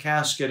from the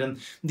casket, and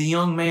the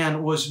young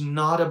man was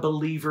not a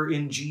believer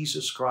in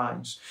Jesus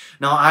Christ.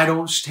 Now, I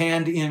don't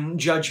stand in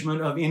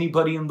judgment of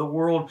anybody in the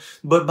world,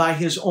 but by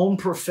his own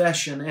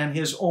profession and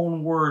his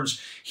own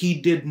words, he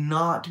did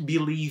not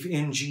believe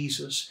in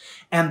Jesus.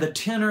 And the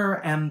tenor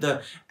and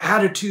the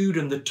attitude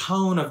and the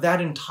tone of that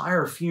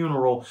entire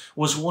funeral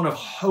was one of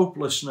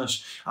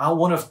hopelessness,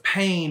 one of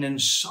pain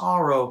and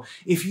sorrow.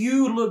 If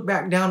you look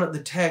back down at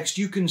the text,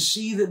 you can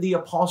see that the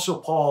Apostle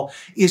Paul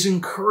is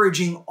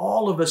encouraging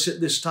all of us at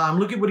this time.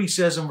 Look at what he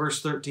says in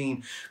verse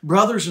 13.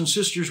 Brothers and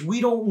sisters,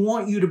 we don't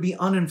want you to be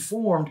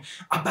uninformed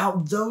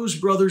about those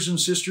brothers and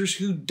sisters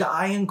who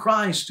die in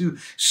Christ, who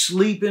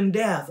sleep in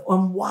death.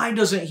 And why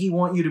doesn't he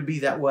want you to be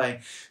that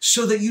way?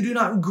 So that you do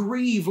not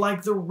grieve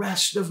like the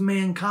rest of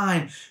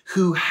mankind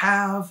who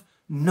have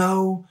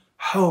no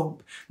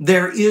hope.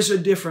 There is a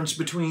difference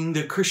between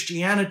the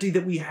Christianity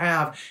that we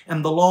have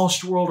and the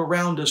lost world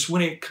around us.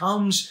 When it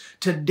comes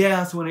to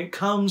death, when it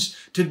comes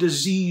to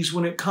disease,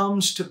 when it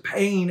comes to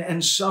pain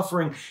and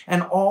suffering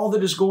and all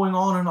that is going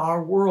on in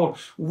our world,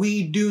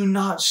 we do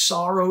not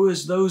sorrow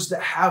as those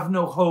that have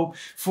no hope,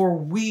 for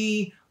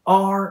we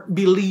are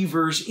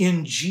believers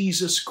in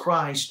Jesus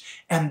Christ.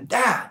 And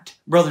that,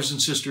 brothers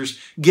and sisters,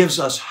 gives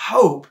us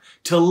hope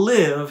to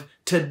live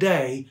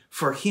today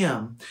for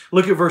Him.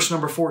 Look at verse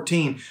number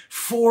 14.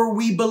 For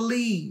we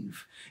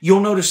believe.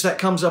 You'll notice that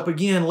comes up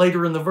again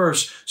later in the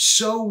verse.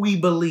 So we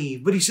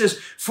believe. But he says,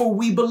 for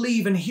we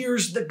believe, and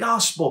here's the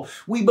gospel.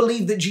 We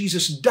believe that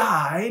Jesus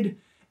died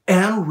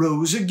and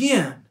rose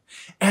again.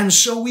 And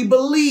so we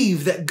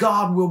believe that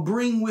God will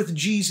bring with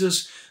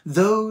Jesus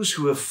those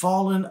who have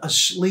fallen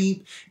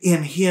asleep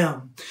in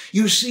Him.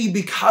 You see,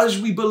 because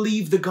we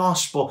believe the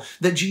gospel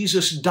that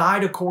Jesus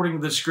died according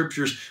to the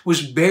Scriptures,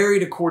 was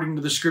buried according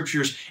to the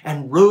Scriptures,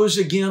 and rose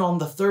again on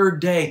the third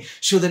day,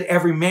 so that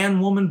every man,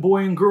 woman,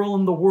 boy, and girl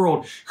in the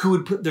world who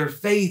would put their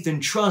faith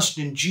and trust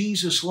in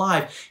Jesus'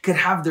 life could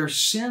have their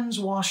sins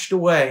washed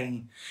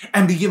away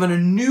and be given a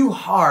new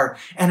heart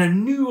and a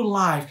new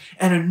life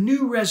and a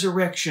new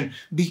resurrection.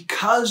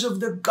 Because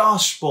of the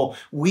gospel,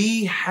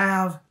 we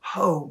have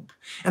hope.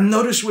 And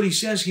notice what he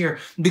says here.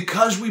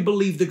 Because we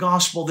believe the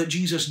gospel that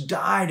Jesus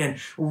died and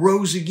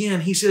rose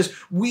again, he says,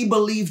 we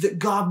believe that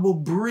God will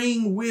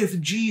bring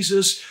with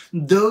Jesus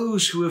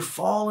those who have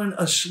fallen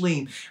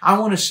asleep. I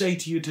want to say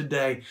to you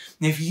today,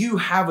 if you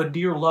have a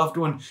dear loved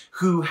one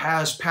who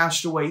has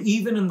passed away,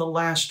 even in the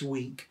last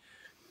week,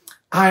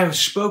 I have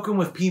spoken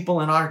with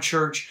people in our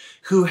church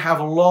who have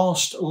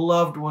lost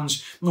loved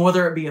ones,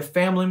 whether it be a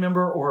family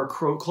member or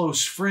a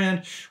close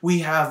friend. We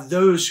have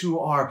those who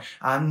are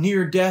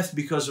near death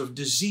because of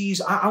disease.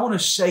 I want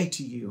to say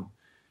to you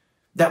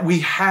that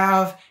we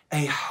have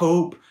a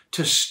hope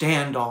to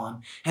stand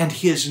on, and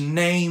His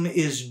name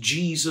is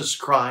Jesus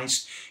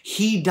Christ.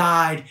 He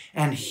died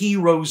and He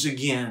rose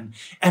again.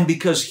 And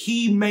because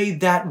He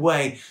made that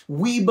way,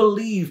 we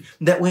believe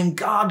that when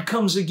God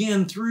comes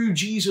again through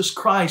Jesus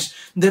Christ,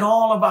 that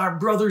all of our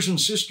brothers and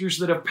sisters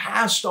that have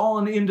passed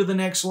on into the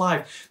next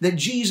life, that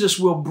Jesus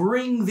will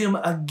bring them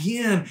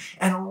again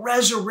and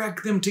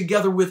resurrect them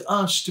together with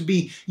us to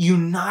be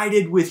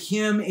united with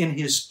Him in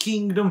His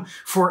kingdom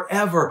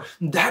forever.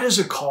 That is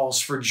a cause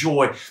for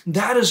joy.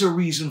 That is a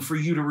reason for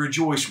you to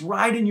rejoice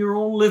right in your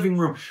own living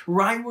room,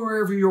 right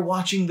wherever you're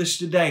watching this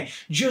today.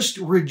 Just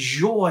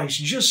rejoice.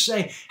 Just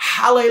say,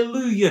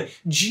 hallelujah.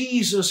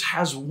 Jesus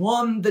has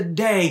won the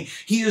day.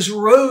 He has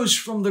rose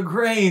from the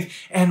grave,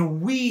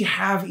 and we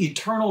have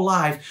eternal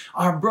life.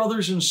 Our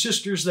brothers and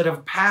sisters that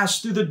have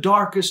passed through the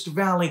darkest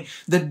valley,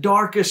 the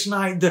darkest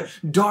night, the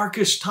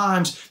darkest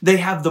times, they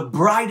have the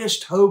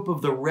brightest hope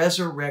of the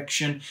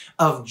resurrection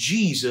of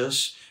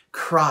Jesus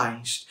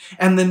Christ.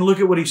 And then look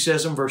at what he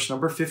says in verse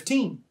number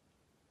 15.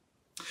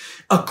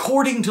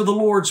 According to the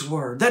Lord's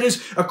word. That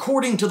is,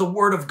 according to the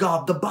word of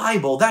God, the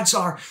Bible. That's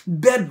our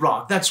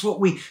bedrock. That's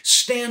what we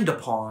stand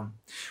upon.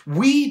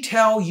 We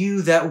tell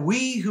you that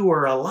we who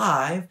are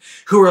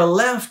alive, who are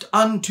left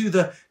unto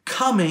the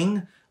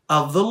coming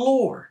of the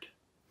Lord.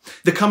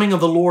 The coming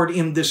of the Lord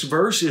in this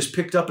verse is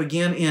picked up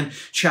again in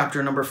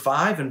chapter number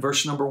 5 and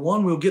verse number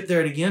 1. We'll get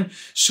there again.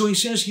 So he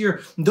says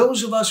here,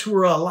 those of us who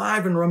are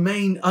alive and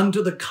remain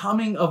unto the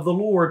coming of the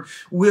Lord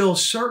will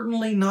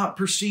certainly not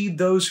precede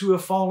those who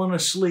have fallen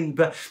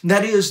asleep.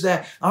 That is,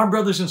 that our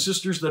brothers and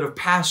sisters that have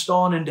passed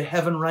on into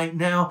heaven right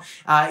now,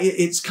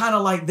 it's kind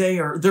of like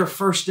they're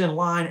first in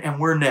line and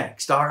we're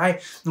next, all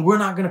right? We're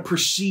not going to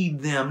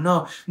precede them.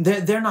 No,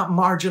 they're not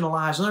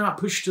marginalized. They're not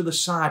pushed to the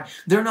side.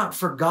 They're not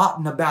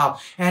forgotten about.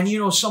 And you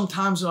know,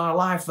 sometimes in our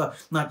life,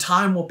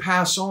 time will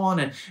pass on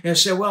and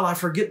say, well, I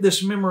forget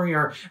this memory,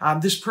 or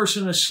this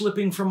person is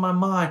slipping from my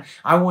mind.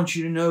 I want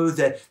you to know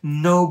that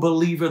no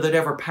believer that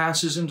ever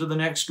passes into the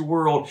next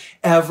world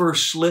ever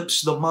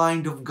slips the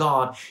mind of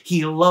God.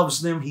 He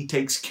loves them. He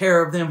takes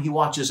care of them. He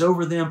watches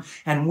over them.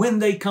 And when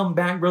they come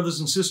back, brothers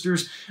and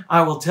sisters,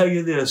 I will tell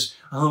you this,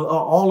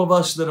 all of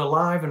us that are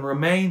alive and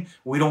remain,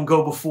 we don't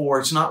go before.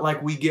 It's not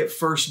like we get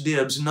first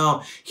dibs.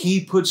 No,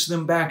 He puts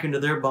them back into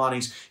their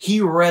bodies. He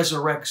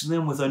resurrects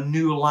them with a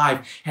new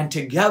life. And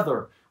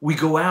together we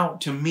go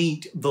out to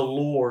meet the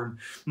Lord.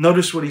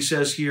 Notice what he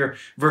says here,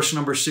 verse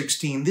number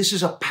 16. This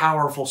is a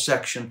powerful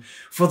section.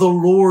 For the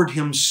Lord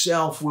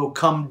Himself will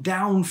come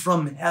down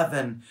from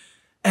heaven.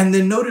 And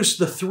then notice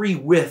the three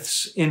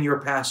withs in your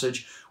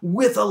passage.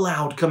 With a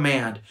loud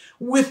command,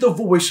 with the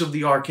voice of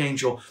the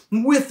archangel,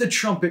 with the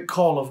trumpet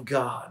call of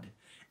God.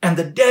 And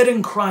the dead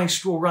in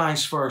Christ will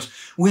rise first.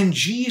 When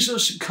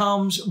Jesus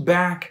comes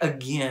back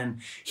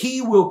again,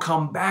 He will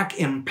come back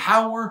in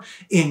power,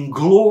 in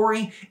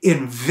glory,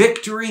 in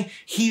victory.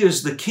 He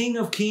is the King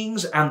of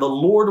kings and the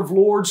Lord of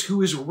lords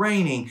who is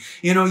reigning.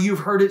 You know, you've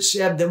heard it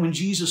said that when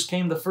Jesus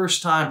came the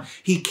first time,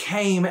 He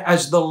came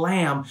as the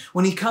Lamb.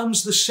 When He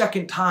comes the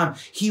second time,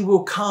 He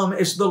will come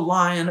as the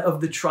Lion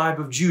of the tribe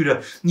of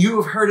Judah. You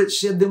have heard it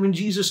said that when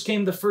Jesus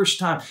came the first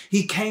time,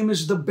 He came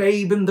as the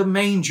babe in the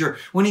manger.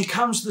 When He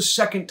comes the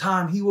second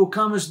time, He will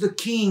come as the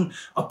King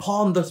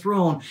upon the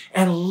throne.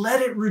 And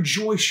let it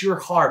rejoice your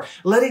heart.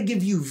 Let it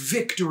give you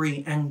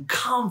victory and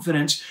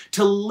confidence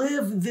to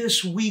live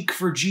this week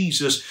for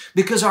Jesus,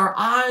 because our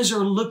eyes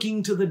are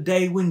looking to the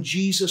day when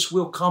Jesus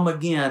will come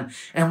again.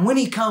 And when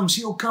He comes,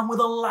 He'll come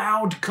with a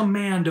loud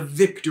command of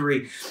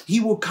victory. He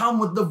will come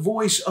with the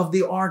voice of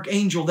the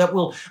archangel that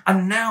will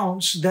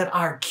announce that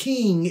our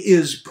King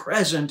is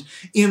present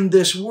in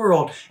this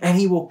world. And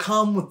He will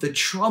come with the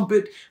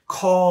trumpet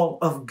call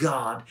of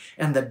God.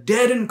 And the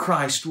dead in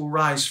Christ will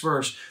rise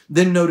first.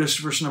 Then notice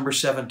verse number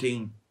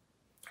 17.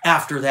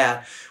 After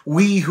that,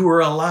 we who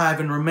are alive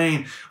and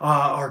remain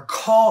are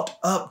caught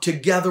up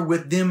together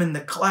with them in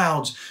the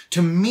clouds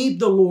to meet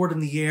the Lord in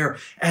the air,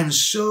 and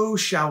so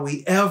shall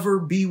we ever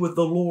be with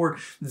the Lord.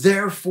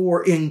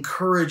 Therefore,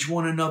 encourage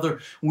one another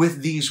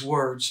with these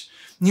words.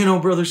 You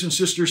know, brothers and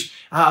sisters,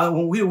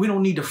 we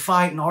don't need to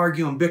fight and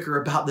argue and bicker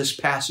about this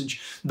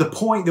passage. The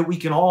point that we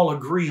can all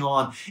agree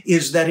on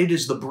is that it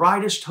is the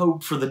brightest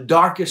hope for the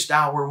darkest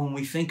hour when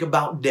we think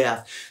about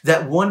death,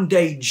 that one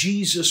day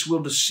Jesus will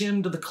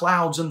descend to the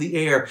clouds in the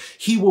air.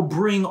 He will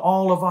bring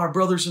all of our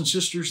brothers and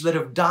sisters that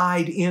have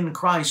died in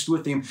Christ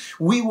with Him.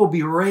 We will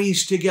be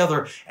raised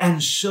together,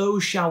 and so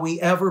shall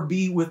we ever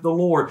be with the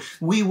Lord.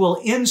 We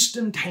will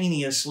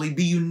instantaneously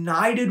be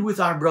united with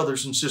our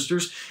brothers and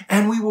sisters,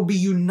 and we will be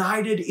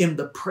united in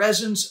the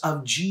presence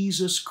of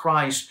Jesus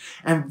Christ.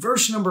 And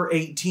verse number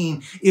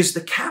 18 is the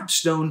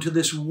capstone to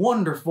this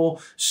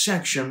wonderful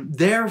section.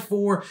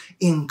 Therefore,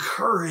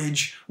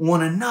 encourage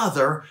one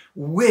another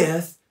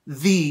with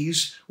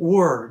these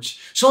words.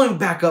 So let me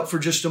back up for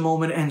just a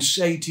moment and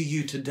say to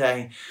you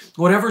today,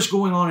 whatever's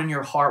going on in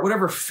your heart,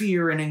 whatever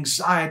fear and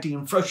anxiety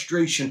and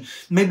frustration,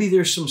 maybe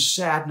there's some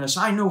sadness.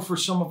 I know for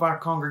some of our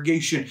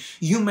congregation,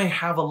 you may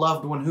have a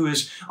loved one who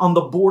is on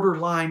the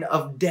borderline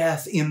of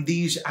death in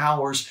these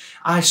hours.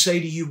 I say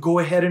to you, go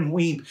ahead and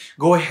weep,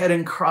 go ahead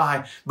and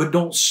cry, but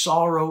don't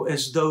sorrow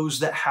as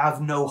those that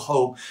have no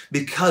hope.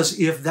 Because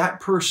if that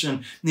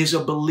person is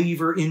a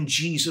believer in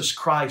Jesus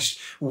Christ,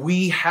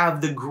 we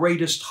have the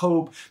greatest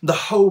hope, the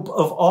hope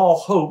of all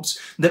hopes,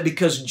 that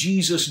because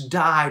Jesus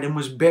died and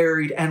was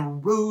buried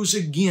and rose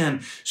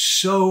again,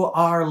 so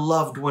our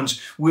loved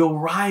ones will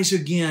rise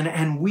again,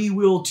 and we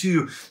will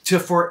too, to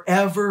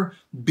forever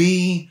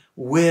be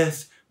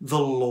with the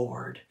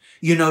Lord.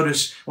 You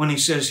notice when he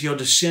says he'll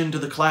descend to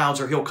the clouds,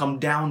 or he'll come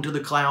down to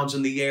the clouds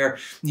in the air,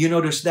 you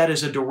notice that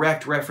is a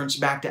direct reference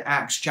back to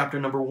Acts chapter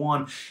number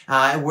 1,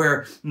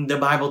 where the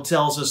Bible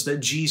tells us that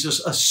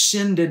Jesus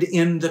ascended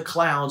in the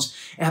clouds,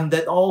 and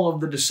that all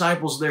of the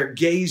disciples there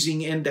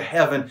gazing into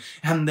heaven,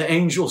 and the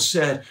angel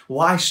said,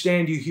 why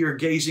stand you here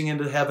gazing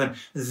into heaven?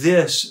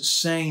 This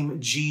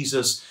same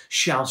Jesus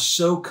shall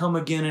so come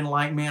again in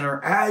like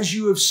manner as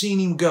you have seen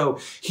him go.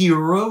 He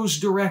rose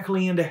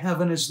directly into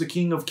heaven as the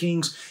King of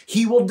Kings.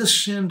 He will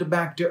descend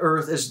back to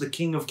earth as the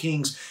King of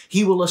Kings.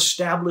 He will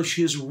establish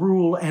his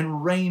rule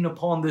and reign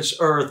upon this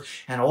earth,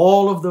 and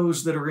all of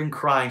those that are in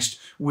Christ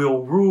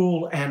will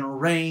rule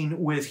and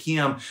reign with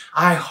him.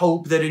 I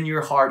hope that in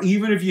your heart,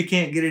 even if you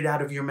can't get it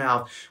out of your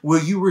mouth,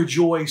 will you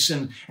rejoice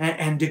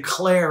and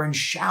declare and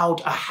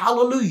shout a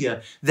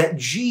hallelujah that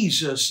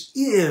Jesus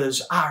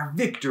is our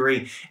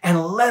victory.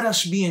 And let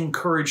us be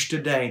encouraged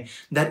today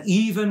that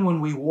even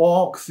when we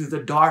walk through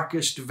the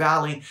darkest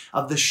valley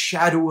of the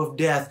shadow of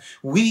death,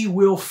 we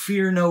will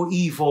fear no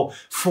evil,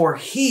 for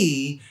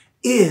he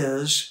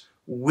is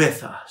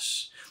with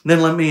us.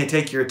 Then let me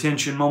take your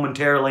attention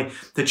momentarily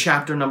to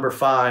chapter number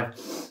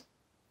 5.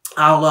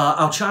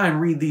 I'll try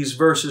and read these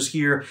verses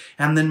here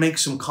and then make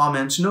some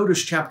comments.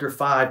 Notice chapter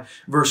 5,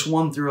 verse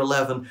 1 through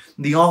 11.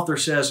 The author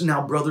says,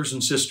 now, brothers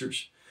and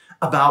sisters,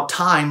 about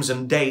times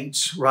and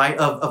dates, right,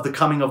 of the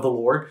coming of the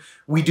Lord,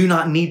 we do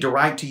not need to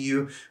write to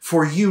you,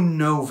 for you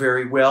know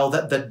very well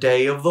that the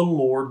day of the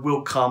Lord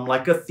will come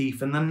like a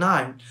thief in the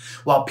night.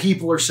 While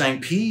people are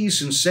saying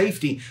peace and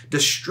safety,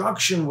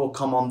 destruction will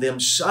come on them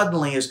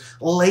suddenly as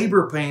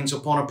labor pains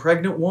upon a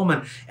pregnant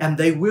woman, and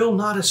they will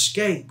not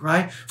escape,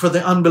 right? For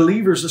the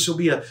unbelievers, this will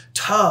be a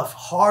tough,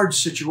 hard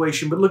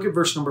situation. But look at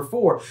verse number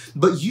 4.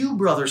 But you,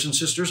 brothers and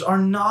sisters, are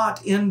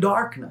not in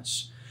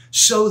darkness,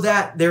 so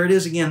that, there it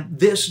is again,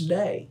 this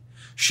day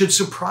should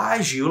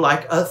surprise you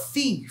like a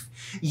thief.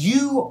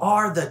 You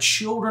are the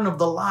children of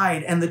the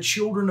light and the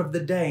children of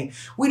the day.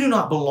 We do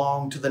not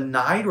belong to the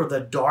night or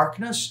the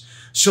darkness.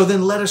 So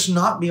then let us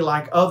not be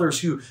like others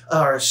who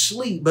are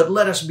asleep, but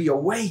let us be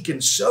awake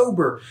and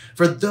sober.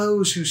 For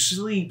those who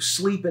sleep,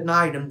 sleep at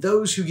night, and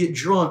those who get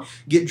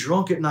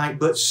drunk at night.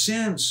 But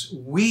since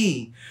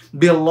we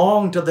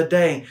belong to the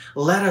day,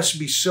 let us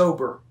be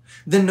sober.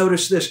 Then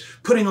notice this,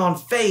 putting on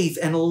faith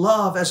and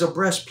love as a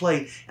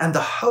breastplate, and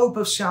the hope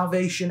of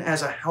salvation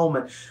as a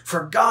helmet.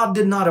 For God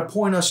did not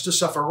appoint us to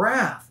suffer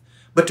wrath,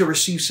 but to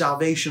receive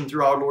salvation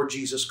through our Lord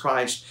Jesus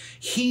Christ.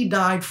 He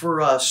died for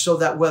us so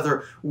that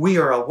whether we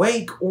are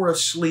awake or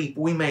asleep,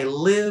 we may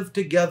live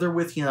together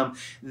with him.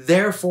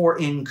 Therefore,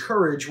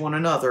 encourage one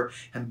another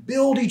and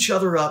build each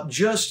other up,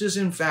 just as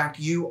in fact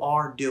you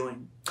are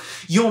doing.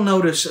 You'll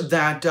notice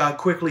that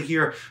quickly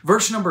here,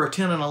 verse number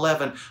 10 and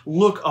 11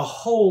 look a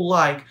whole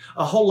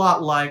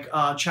lot like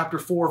chapter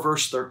 4,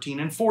 verse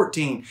 13 and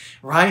 14,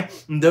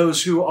 right? And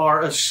those who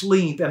are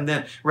asleep, and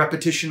then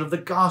repetition of the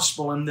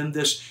gospel, and then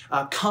this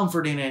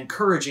comforting and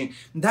encouraging.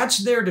 That's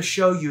there to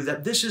show you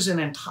that this is an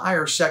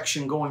entire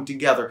section going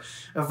together.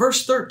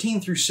 Verse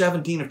 13 through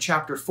 17 of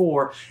chapter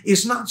 4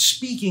 is not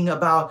speaking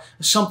about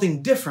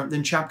something different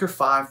than chapter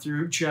 5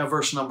 through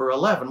verse number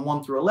 11,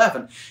 1 through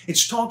 11.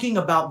 It's talking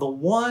about the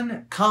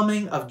one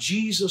coming of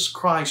Jesus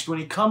Christ when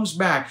He comes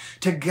back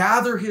to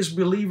gather His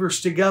believers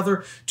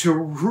together to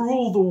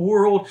rule the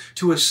world,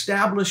 to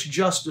establish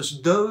justice.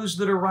 Those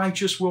that are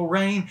righteous will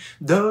reign.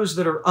 Those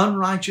that are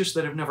unrighteous,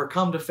 that have never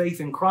come to faith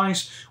in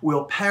Christ,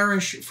 will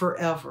perish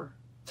forever.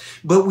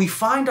 But we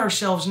find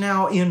ourselves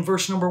now in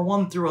verse number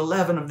 1 through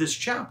 11 of this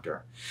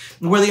chapter,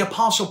 where the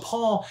Apostle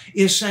Paul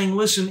is saying,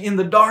 listen, in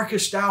the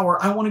darkest hour,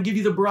 I want to give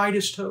you the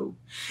brightest hope.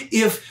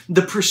 If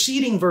the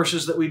preceding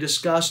verses that we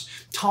discussed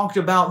talked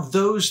about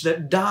those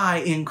that die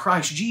in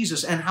Christ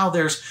Jesus and how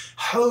there's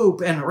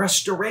hope and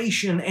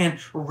restoration and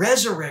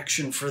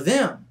resurrection for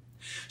them,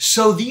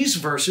 so these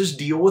verses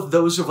deal with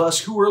those of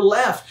us who are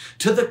left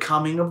to the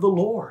coming of the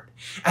Lord.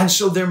 And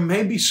so there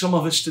may be some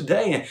of us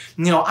today,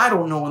 and I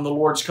don't know when the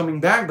Lord's coming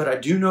back, but I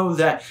do know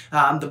that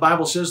the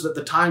Bible says that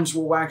the times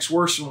will wax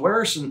worse and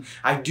worse, and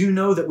I do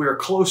know that we are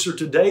closer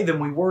today than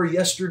we were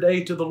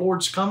yesterday to the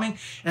Lord's coming,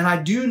 and I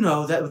do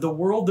know that the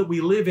world that we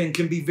live in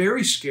can be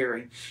very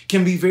scary,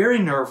 can be very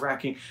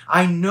nerve-wracking.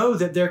 I know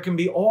that there can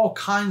be all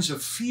kinds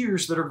of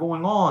fears that are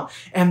going on,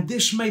 and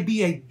this may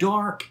be a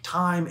dark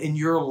time in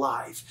your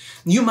life.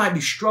 You might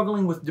be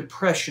struggling with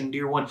depression,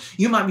 dear one.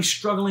 You might be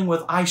struggling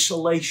with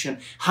isolation.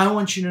 I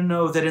want you to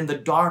know that in the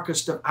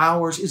darkest of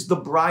hours is the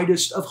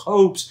brightest of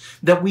hopes,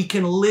 that we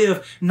can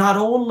live not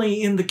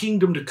only in the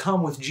kingdom to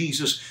come with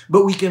Jesus,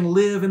 but we can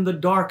live in the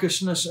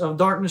darkness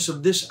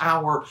of this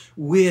hour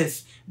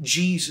with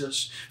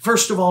Jesus.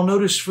 First of all,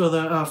 notice for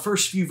the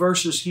first few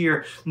verses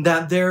here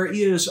that there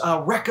is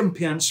a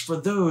recompense for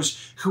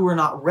those who are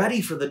not ready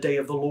for the day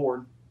of the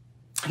Lord.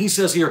 He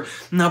says here,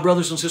 now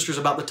brothers and sisters,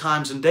 about the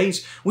times and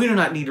dates, we do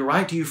not need to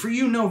write to you, for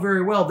you know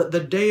very well that the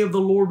day of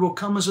the Lord will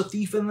come as a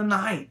thief in the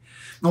night.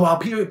 And while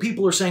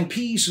people are saying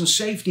peace and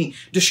safety,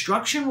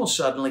 destruction will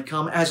suddenly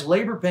come as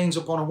labor pains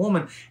upon a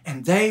woman,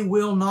 and they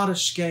will not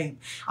escape.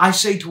 I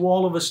say to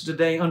all of us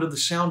today, under the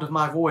sound of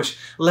my voice,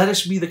 let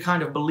us be the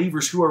kind of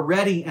believers who are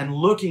ready and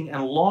looking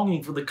and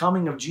longing for the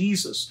coming of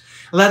Jesus.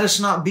 Let us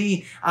not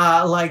be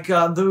like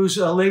those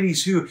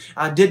ladies who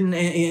didn't,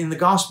 in the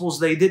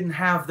Gospels, they didn't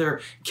have their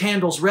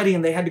candles ready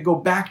and they had to go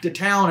back to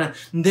town,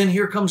 and then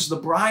here comes the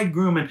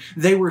bridegroom and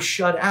they were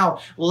shut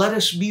out. Let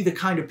us be the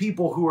kind of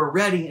people who are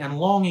ready and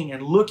longing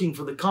and looking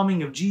for the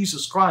coming of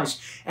Jesus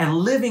Christ and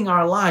living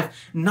our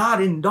life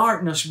not in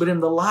darkness but in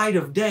the light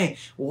of day.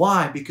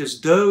 Why? Because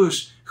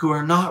those who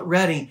are not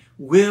ready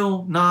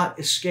will not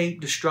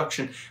escape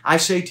destruction. I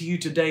say to you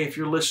today, if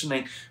you're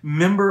listening,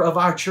 member of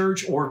our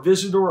church or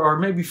visitor or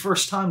maybe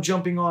first time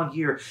jumping on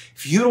here,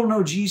 if you don't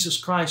know Jesus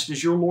Christ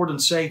as your Lord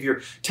and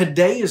Savior,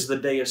 today is the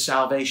day of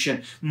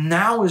salvation.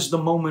 Now is the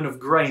moment of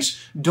grace.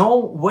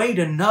 Don't wait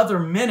another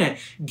minute.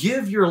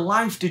 Give your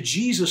life to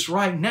Jesus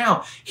right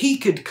now. He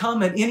could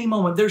come at any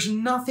moment. There's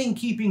nothing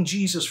keeping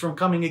Jesus from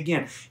coming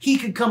again. He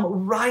could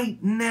come right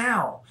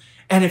now.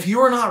 And if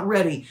you're not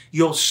ready,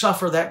 you'll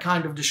suffer that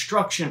kind of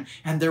destruction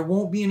and there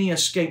won't be any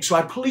escape. So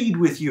I plead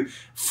with you,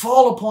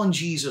 fall upon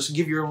Jesus,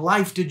 give your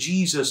life to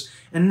Jesus.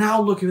 And now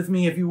look with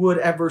me, if you would,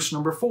 at verse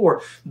number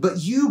 4.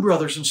 But you,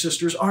 brothers and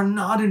sisters, are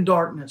not in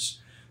darkness,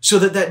 so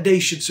that that day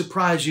should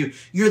surprise you.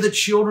 You're the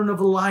children of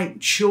the light,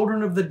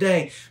 children of the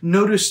day.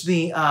 Notice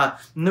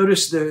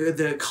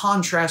the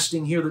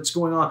contrasting here that's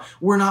going on.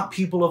 We're not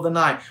people of the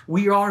night.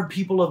 We are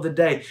people of the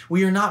day.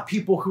 We are not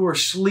people who are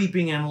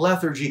sleeping in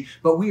lethargy,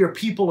 but we are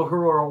people who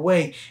are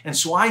awake. And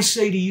so I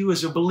say to you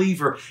as a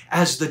believer,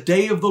 as the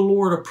day of the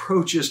Lord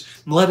approaches,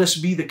 let us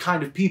be the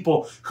kind of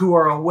people who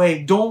are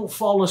awake. Don't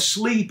fall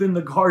asleep in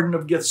the Garden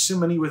of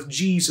Gethsemane with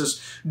Jesus.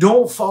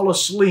 Don't fall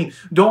asleep.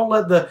 Don't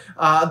let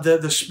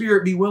the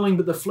Spirit be willing,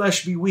 but the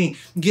flesh be weak.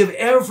 Give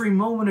every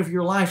moment of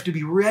your life to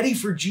be ready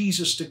for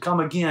Jesus to come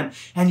again,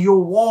 and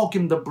you'll walk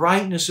in the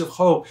brightness of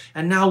hope.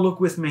 And now look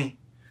with me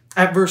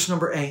at verse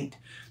number 8.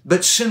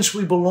 But since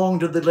we belong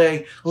to the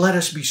day, let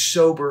us be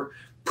sober,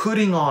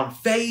 putting on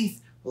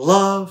faith,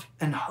 love,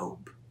 and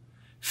hope.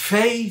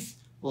 Faith,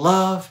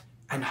 love,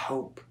 and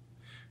hope.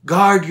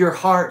 Guard your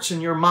hearts and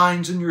your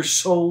minds and your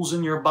souls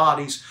and your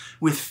bodies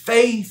with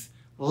faith,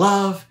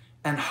 love,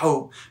 and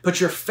hope. Put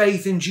your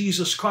faith in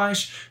Jesus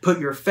Christ. Put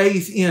your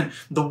faith in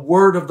the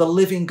Word of the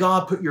living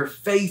God. Put your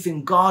faith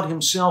in God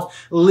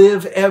Himself.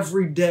 Live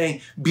every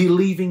day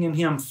believing in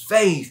Him.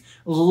 Faith,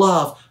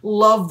 love.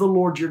 Love the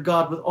Lord your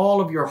God with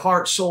all of your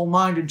heart, soul,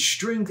 mind, and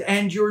strength,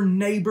 and your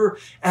neighbor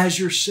as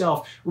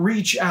yourself.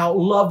 Reach out.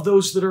 Love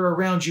those that are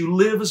around you.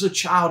 Live as a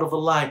child of the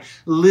light.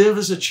 Live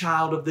as a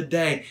child of the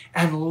day.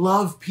 And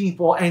love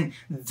people. And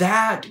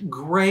that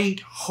great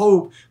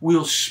hope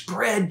will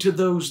spread to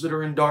those that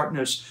are in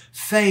darkness.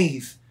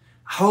 Faith,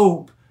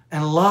 hope,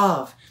 and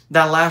love.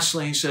 Now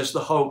lastly, he says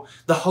the hope.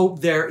 The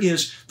hope there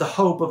is the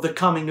hope of the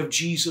coming of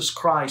Jesus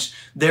Christ.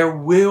 There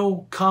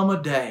will come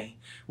a day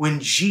when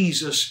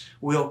Jesus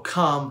will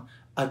come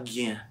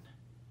again.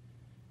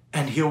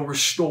 And He'll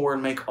restore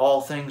and make all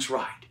things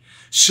right.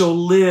 So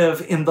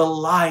live in the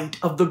light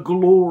of the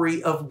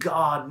glory of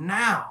God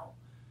now.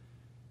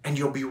 And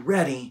you'll be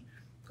ready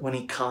when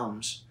He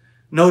comes.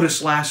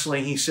 Notice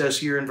lastly, he says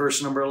here in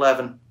verse number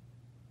 11,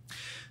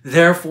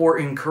 Therefore,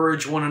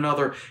 encourage one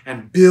another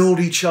and build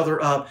each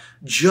other up,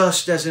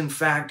 just as in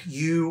fact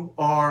you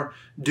are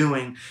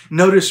doing.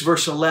 Notice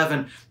verse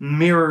 11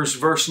 mirrors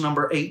verse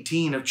number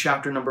 18 of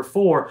chapter number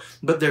 4,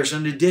 but there's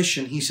an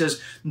addition. He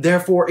says,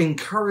 therefore,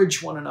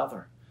 encourage one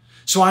another.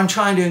 So I'm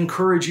trying to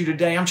encourage you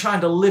today. I'm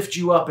trying to lift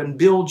you up and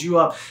build you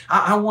up.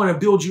 I want to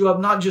build you up,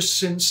 not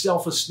just in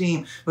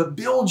self-esteem, but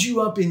build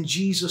you up in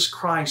Jesus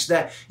Christ,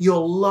 that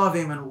you'll love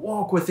Him and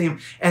walk with Him.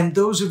 And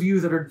those of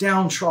you that are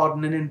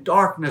downtrodden and in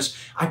darkness,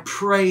 I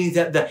pray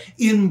that the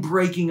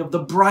inbreaking of the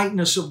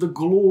brightness of the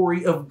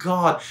glory of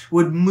God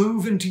would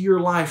move into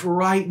your life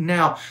right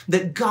now,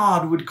 that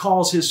God would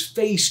cause His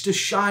face to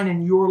shine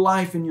in your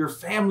life and your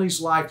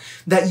family's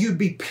life, that you'd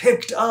be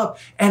picked up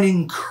and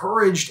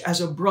encouraged as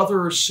a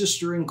brother or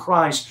sister in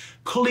Christ.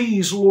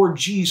 Please, Lord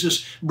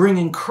Jesus, bring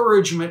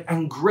encouragement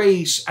and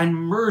grace and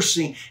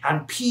mercy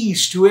and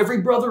peace to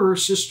every brother or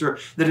sister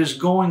that is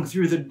going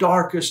through the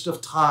darkest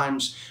of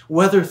times,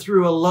 whether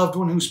through a loved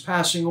one who's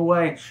passing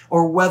away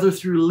or whether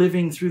through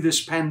living through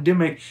this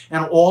pandemic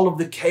and all of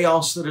the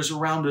chaos that is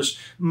around us.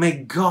 May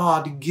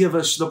God give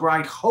us the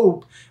bright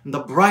hope and the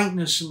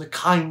brightness and the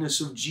kindness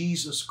of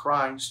Jesus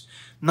Christ.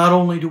 Not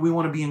only do we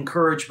want to be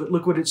encouraged, but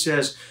look what it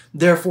says,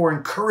 therefore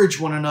encourage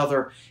one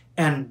another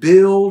and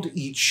build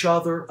each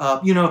other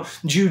up. You know,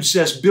 Jude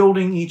says,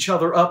 building each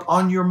other up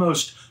on your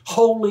most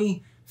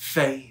holy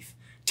faith.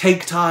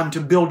 Take time to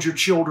build your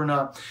children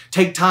up.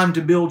 Take time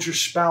to build your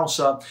spouse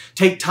up.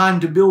 Take time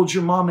to build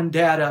your mom and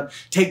dad up.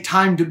 Take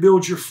time to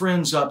build your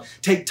friends up.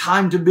 Take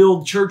time to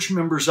build church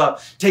members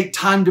up. Take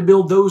time to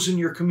build those in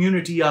your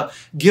community up.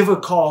 Give a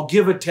call,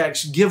 give a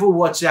text, give a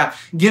WhatsApp,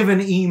 give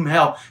an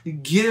email.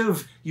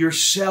 Give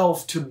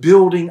yourself to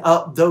building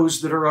up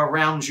those that are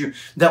around you,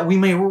 that we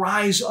may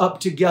rise up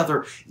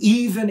together,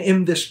 even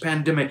in this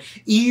pandemic,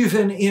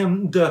 even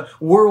in the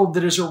world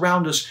that is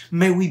around us.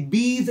 May we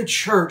be the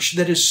church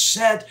that is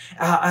set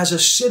as a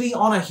city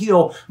on a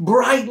hill,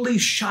 brightly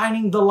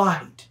shining the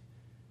light,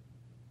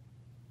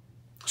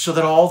 so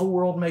that all the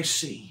world may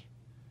see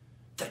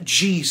that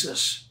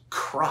Jesus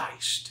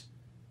Christ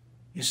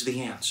is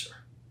the answer.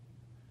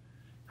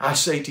 I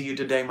say to you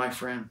today, my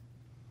friend,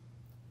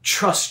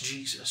 trust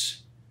Jesus.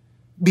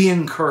 Be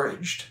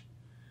encouraged.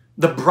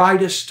 The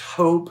brightest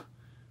hope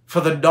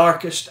for the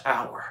darkest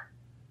hour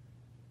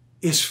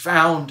is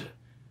found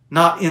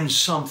not in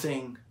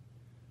something,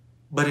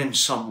 but in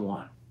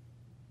someone.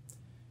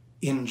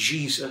 In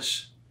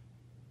Jesus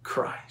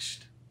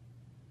Christ.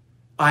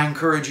 I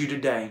encourage you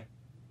today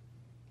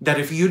that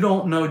if you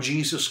don't know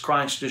Jesus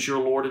Christ as your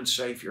Lord and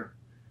Savior,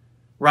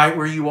 right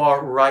where you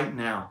are right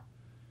now,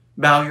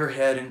 bow your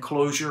head and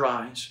close your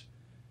eyes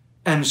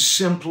and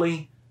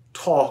simply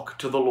talk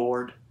to the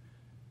Lord.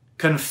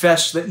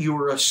 Confess that you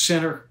are a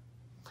sinner.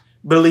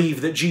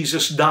 Believe that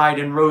Jesus died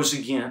and rose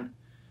again.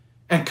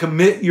 And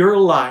commit your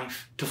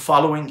life to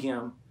following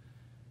Him.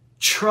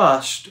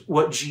 Trust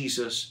what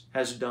Jesus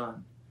has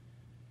done.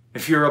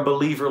 If you're a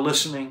believer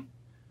listening,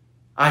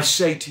 I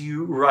say to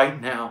you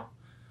right now,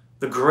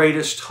 the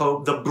greatest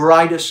hope, the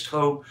brightest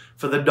hope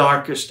for the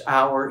darkest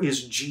hour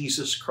is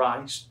Jesus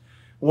Christ.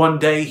 One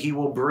day He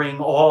will bring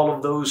all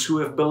of those who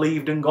have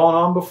believed and gone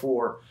on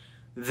before.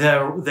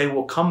 They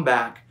will come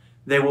back.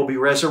 They will be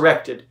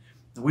resurrected.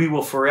 We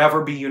will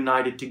forever be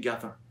united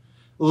together.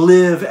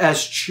 Live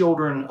as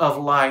children of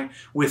light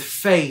with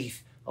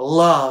faith,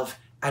 love,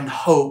 and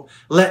hope.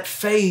 Let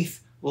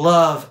faith,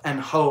 love,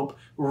 and hope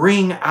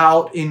ring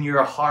out in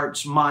your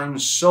hearts,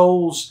 minds,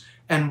 souls,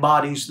 and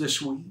bodies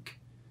this week.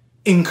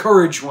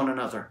 Encourage one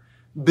another.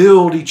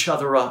 Build each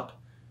other up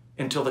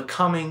until the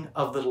coming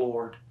of the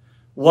Lord.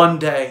 One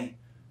day,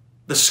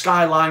 the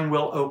skyline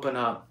will open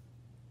up.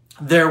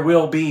 There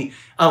will be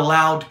a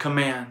loud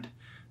command.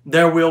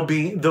 There will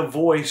be the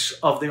voice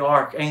of the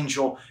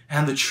archangel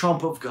and the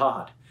trump of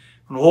God.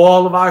 And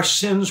all of our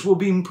sins will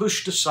be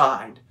pushed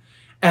aside.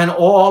 And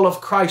all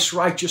of Christ's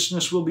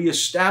righteousness will be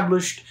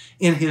established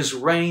in His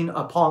reign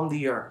upon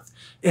the earth.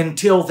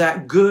 Until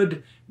that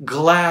good,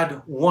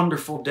 glad,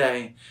 wonderful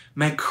day,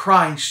 may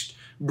Christ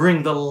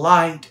bring the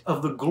light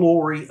of the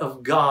glory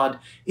of God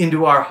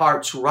into our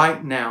hearts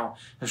right now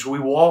as we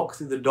walk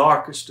through the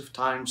darkest of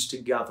times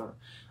together.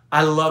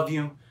 I love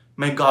you.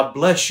 May God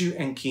bless you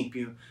and keep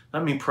you.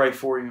 Let me pray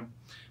for you.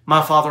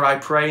 My Father, I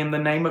pray in the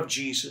name of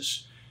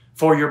Jesus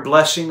for your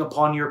blessing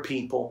upon your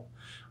people.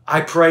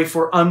 I pray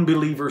for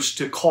unbelievers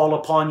to call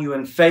upon you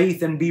in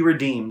faith and be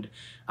redeemed.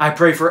 I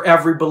pray for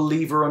every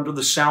believer under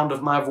the sound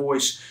of my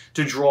voice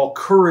to draw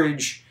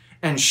courage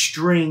and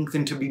strength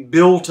and to be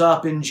built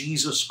up in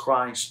Jesus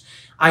Christ.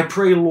 I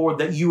pray, Lord,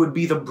 that you would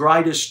be the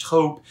brightest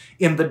hope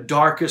in the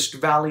darkest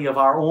valley of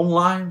our own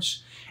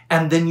lives,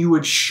 and then you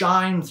would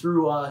shine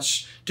through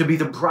us to be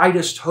the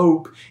brightest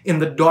hope in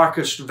the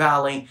darkest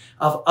valley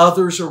of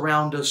others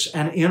around us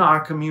and in our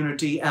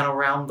community and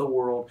around the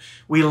world.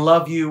 We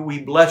love you. We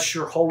bless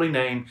your holy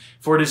name,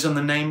 for it is in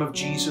the name of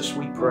Jesus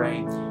we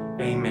pray.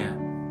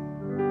 Amen.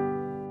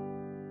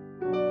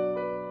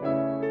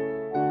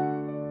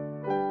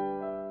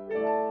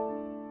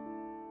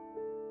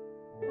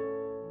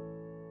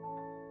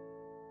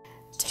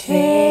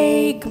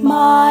 Take Take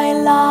my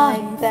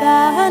life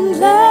and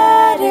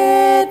let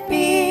it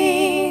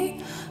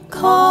be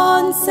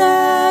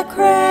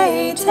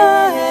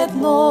consecrated,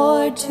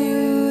 Lord,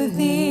 to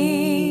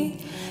Thee.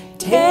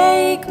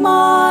 Take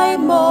my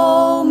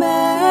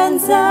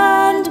moments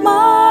and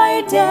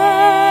my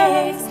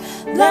days,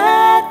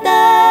 let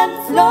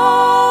them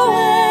flow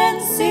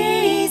in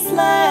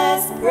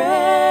ceaseless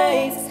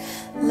praise.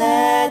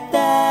 Let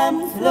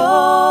them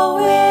flow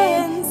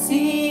in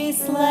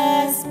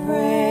ceaseless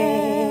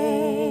praise.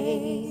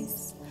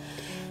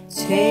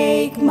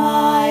 Take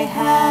my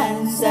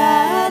hands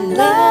and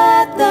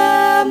let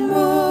them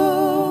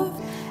move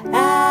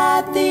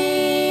at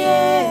the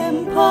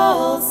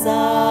impulse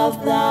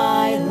of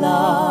Thy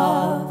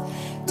love.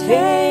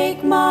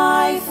 Take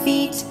my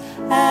feet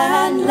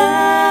and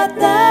let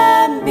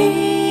them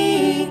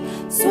be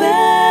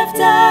swift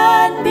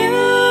and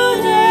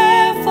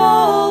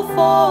beautiful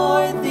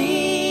for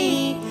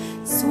Thee,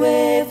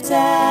 swift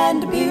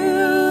and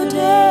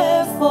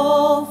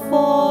beautiful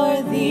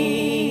for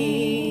Thee.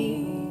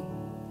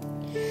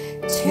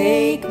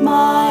 Take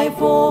my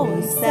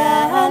voice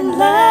and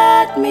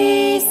let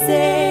me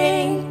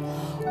sing,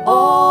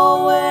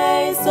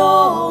 always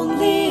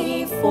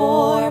only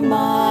for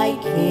my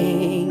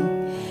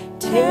King.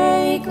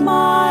 Take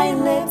my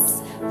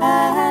lips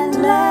and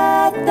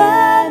let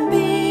them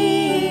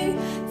be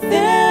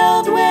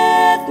filled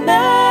with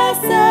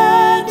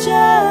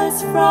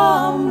messages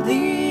from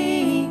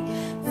Thee,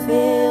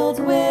 filled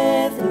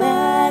with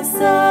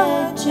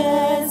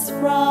messages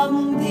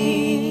from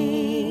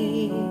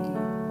Thee.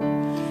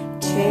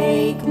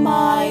 Take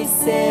my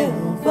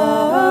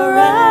silver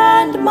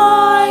and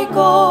my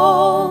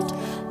gold,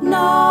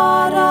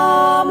 not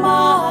a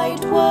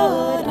mite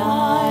would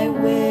I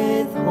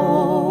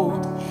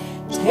withhold.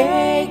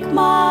 Take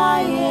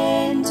my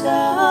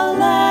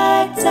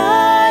intellect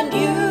and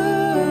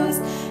use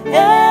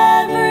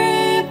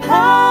every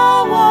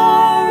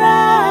power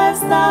as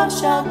Thou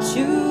shalt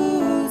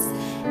choose,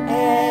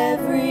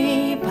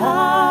 every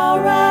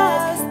power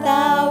as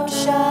Thou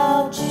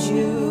shalt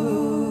choose.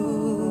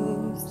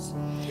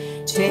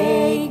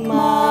 Take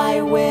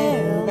my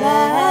will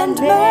and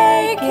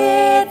make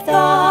it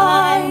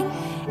Thine,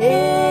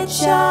 it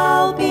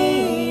shall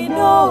be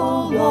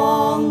no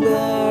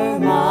longer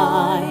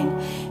mine.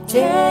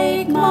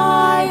 Take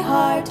my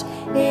heart,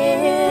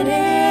 it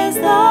is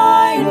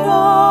Thine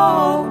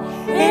own,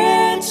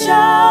 it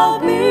shall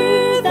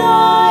be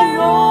Thy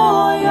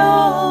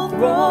royal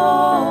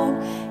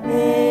throne,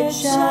 it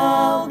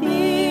shall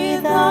be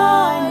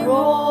Thy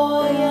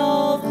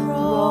royal throne.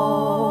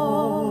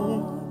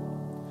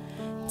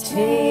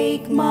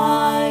 Take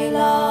my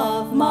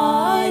love,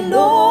 my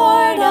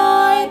Lord,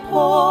 I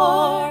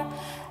pour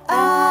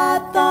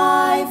at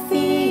Thy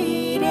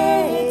feet,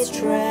 its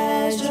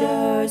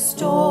treasure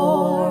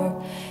store.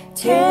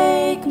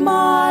 Take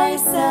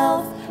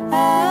myself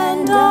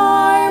and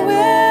I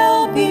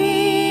will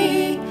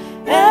be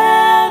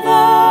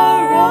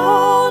ever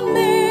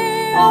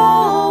only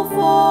all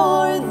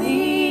for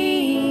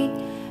Thee,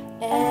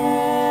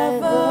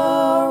 ever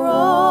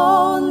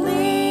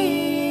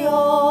only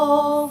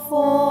all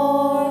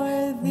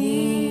for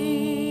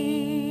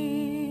Thee.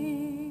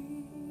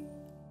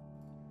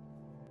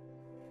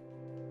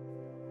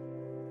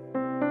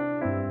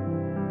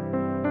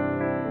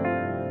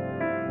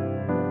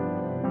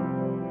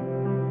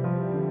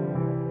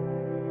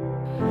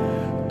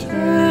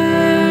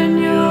 Turn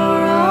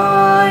your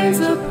eyes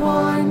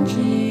upon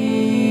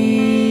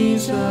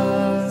Jesus.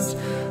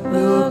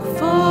 Look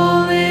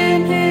full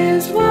in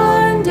His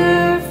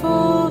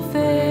wonderful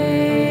face,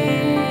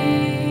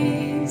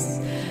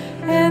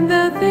 and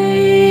the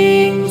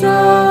things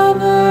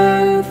of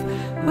earth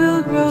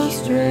will grow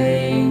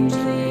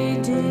strangely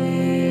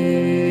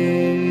dim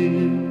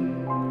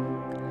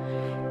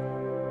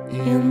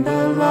in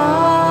the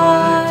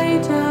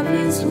light of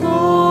His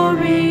glory.